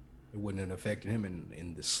 It wouldn't have affected him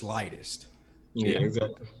in the slightest. Yeah,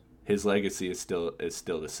 exactly. His legacy is still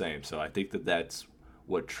the same. So I think that's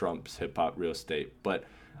what trumps hip hop real estate. But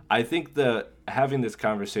I think that having this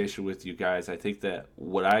conversation with you guys, I think that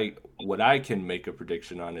what I can make a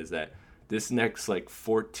prediction on is that this next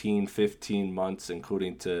 14, 15 months,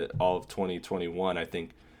 including to all of 2021, I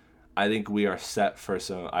think we are set for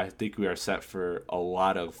a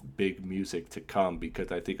lot of big music to come, because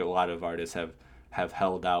I think a lot of artists have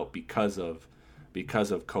held out because of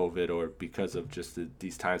COVID, or because of just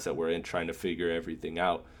these times that we're in, trying to figure everything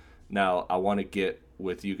out. Now, I want to get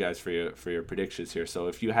with you guys for your predictions here. So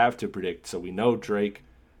if you have to predict, so we know Drake,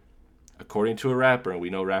 according to a rapper, and we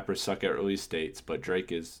know rappers suck at release dates, but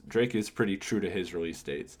Drake is pretty true to his release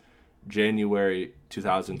dates. January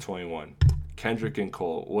 2021. Kendrick and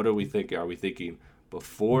Cole, what are we thinking? Are we thinking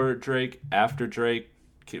before Drake, after Drake?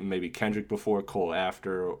 Maybe Kendrick before, Cole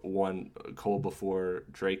after, Cole before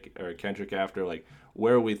Drake, or Kendrick after? Like,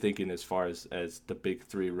 where are we thinking as far as the big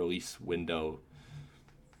three release window?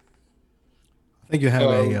 think you have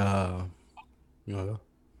you know,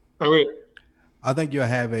 I mean, I think you'll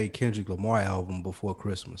have a Kendrick Lamar album before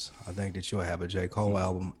Christmas. I think that you'll have a J. Cole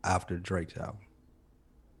album after Drake's album.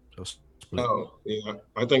 So split. oh, yeah.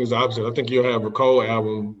 I think it's the opposite. I think you'll have a Cole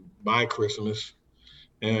album by Christmas,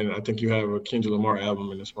 and I think you have a Kendrick Lamar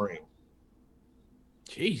album in the spring.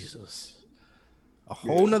 Jesus. A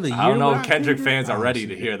whole nother year. I don't know. without Kendrick fans are ready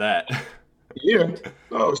to hear that. Yeah.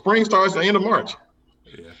 Oh, spring starts the end of March.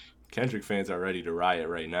 Yeah, Kendrick fans are ready to riot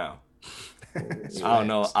right now. I don't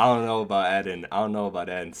know. I don't know about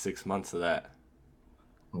adding 6 months of that.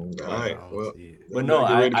 All right. Well, But no,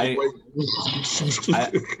 I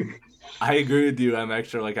agree with you,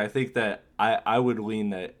 MXtra. Like, I think that I would lean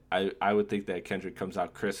that I would think that Kendrick comes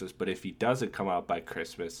out Christmas, but if he doesn't come out by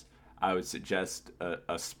Christmas, I would suggest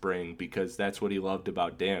a spring, because that's what he loved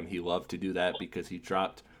about Damn. He loved to do that because he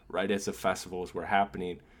dropped right as the festivals were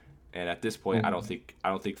happening, and at this point, I don't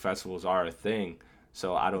think festivals are a thing.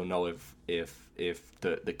 So I don't know if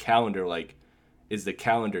the calendar, like, is the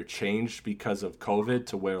calendar changed because of COVID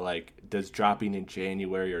to where, like, does dropping in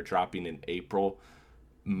January or dropping in April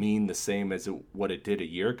mean the same as what it did a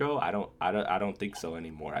year ago? I don't think so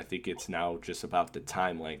anymore. I think it's now just about the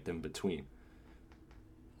time length in between.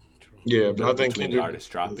 Yeah, but I think between the artists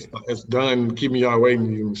dropping. It's done keeping y'all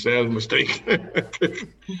waiting. You sad mistake. Wow.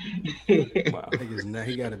 I think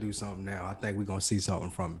he got to do something now. I think we're gonna see something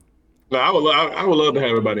from him. No, I would love to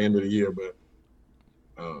have it by the end of the year, but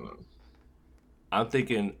I don't know.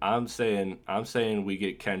 I'm saying we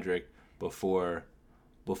get Kendrick before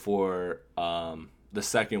the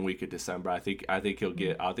second week of December. I think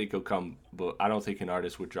he'll come, but I don't think an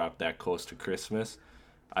artist would drop that close to Christmas.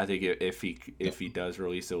 I think if he does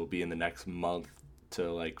release it, will be in the next month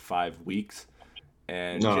to like 5 weeks.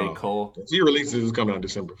 And No, J. Cole, if he releases, it's coming out in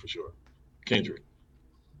December for sure. Kendrick.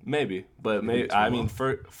 maybe, but maybe I mean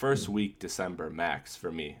first week December max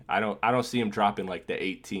for me. I don't see him dropping like the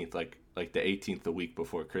 18th, like the 18th the week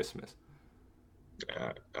before Christmas.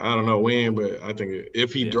 I don't know when, but I think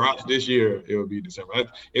if he drops this year, it will be December.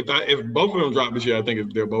 If both of them drop this year, I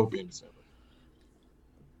think they'll both be in December.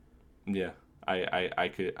 Yeah,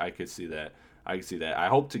 I could see that. I could see that. I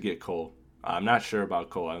hope to get Cole. I'm not sure about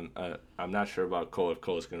Cole. I'm not sure about Cole if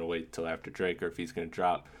Cole's going to wait till after Drake or if he's going to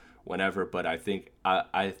drop whenever. But I think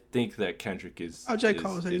that Kendrick is. Oh, J.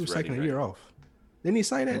 Cole said he was taking a year off. Didn't he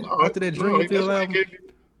say that No, after that Dreamville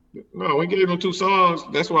album? We gave him 2 songs.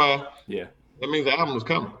 That's why. Yeah. That means the album was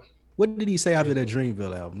coming. What did he say after that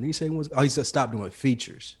Dreamville album? Did he say he said stop doing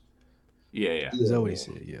features? Yeah. Is that what he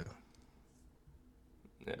said? Yeah.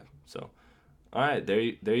 Yeah. So, all right,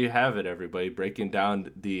 there you have it, everybody. Breaking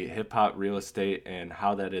down the hip hop real estate and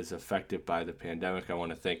how that is affected by the pandemic. I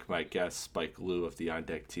want to thank my guest Spike Lou of the On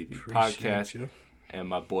Deck TV podcast and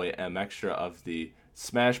my boy MXtra of the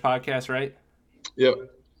Smash podcast, right? Yep.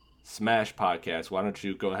 Smash podcast. Why don't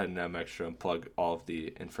you go ahead and MXtra and plug all of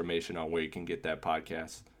the information on where you can get that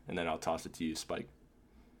podcast, and then I'll toss it to you, Spike.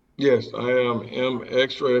 Yes, I am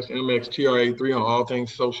MXtra. That's MXtra3 on all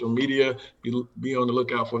things social media. Be on the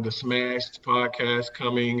lookout for the Smashed podcast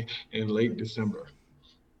coming in late December.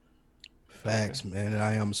 Facts, man. And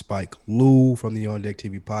I am Spike Lou from the On Deck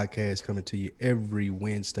TV podcast, coming to you every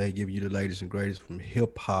Wednesday, giving you the latest and greatest from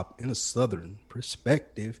hip hop in a Southern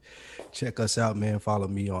perspective. Check us out, man. Follow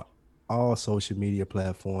me on all social media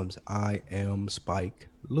platforms. I am Spike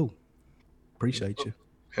Lou. Appreciate you.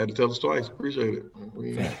 Had to tell us twice. Appreciate it.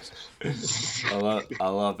 I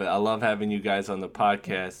love it. I love having you guys on the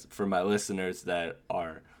podcast. For my listeners that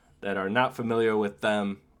are not familiar with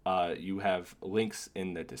them, you have links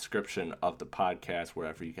in the description of the podcast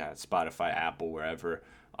wherever you got Spotify, Apple, wherever.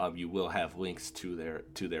 You will have links to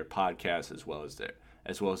their podcast as well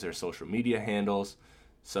as their social media handles.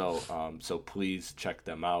 So please check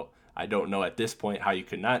them out. I don't know at this point how you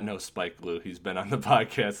could not know Spike Lou. He's been on the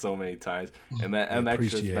podcast so many times, and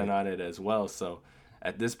MXtra's been on it as well. So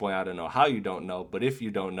at this point, I don't know how you don't know, but if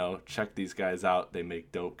you don't know, check these guys out. They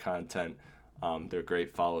make dope content. They're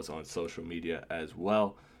great follows on social media as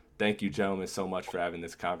well. Thank you, gentlemen, so much for having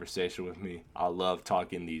this conversation with me. I love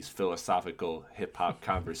talking these philosophical hip hop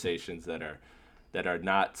conversations that are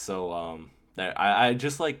not so that I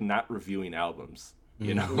just like not reviewing albums.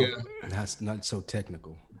 You know, That's not so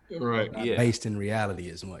technical. Right. Not based in reality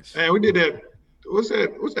as much. And we did that. What's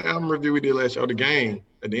that album review we did last year? The Game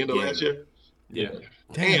at the end of last year. Yeah.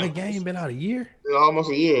 Damn, the Game been out a year. Almost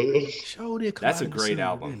a year. Showed it. That's a great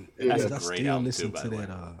album. That's a great album too, by the way.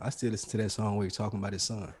 I still listen to that song where he's talking about his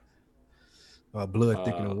son. Blood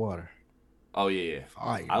thicker than water. Oh yeah.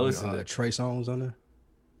 Fire. I listened to Trey Songz on there.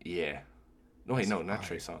 Yeah. No, wait, no, not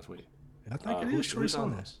Trey Songz. Wait. I think it is Trey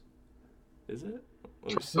Songz. Is it?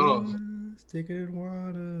 Songs. Stick it in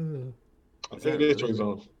water. I think it is Trey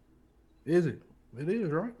Songz. Is it? It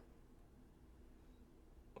is, right?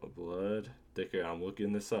 Blood thicker. I'm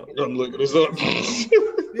looking this up. I'm looking this up.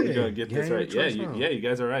 Yeah, You're gonna get this Gang right. with Trey Yeah, Songz. you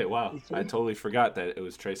guys are right. Wow, I totally forgot that it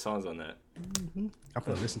was Trey Songz on that. I'm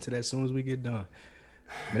gonna listen to that as soon as we get done.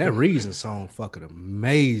 Man, that Reason song fucking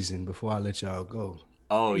amazing. Before I let y'all go.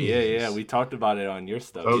 Oh yeah, we talked about it on your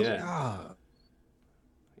stuff. Okay. Yeah, God,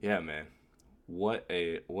 yeah, man. What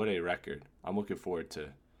a record. I'm looking forward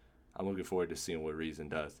to seeing what Reason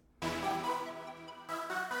does.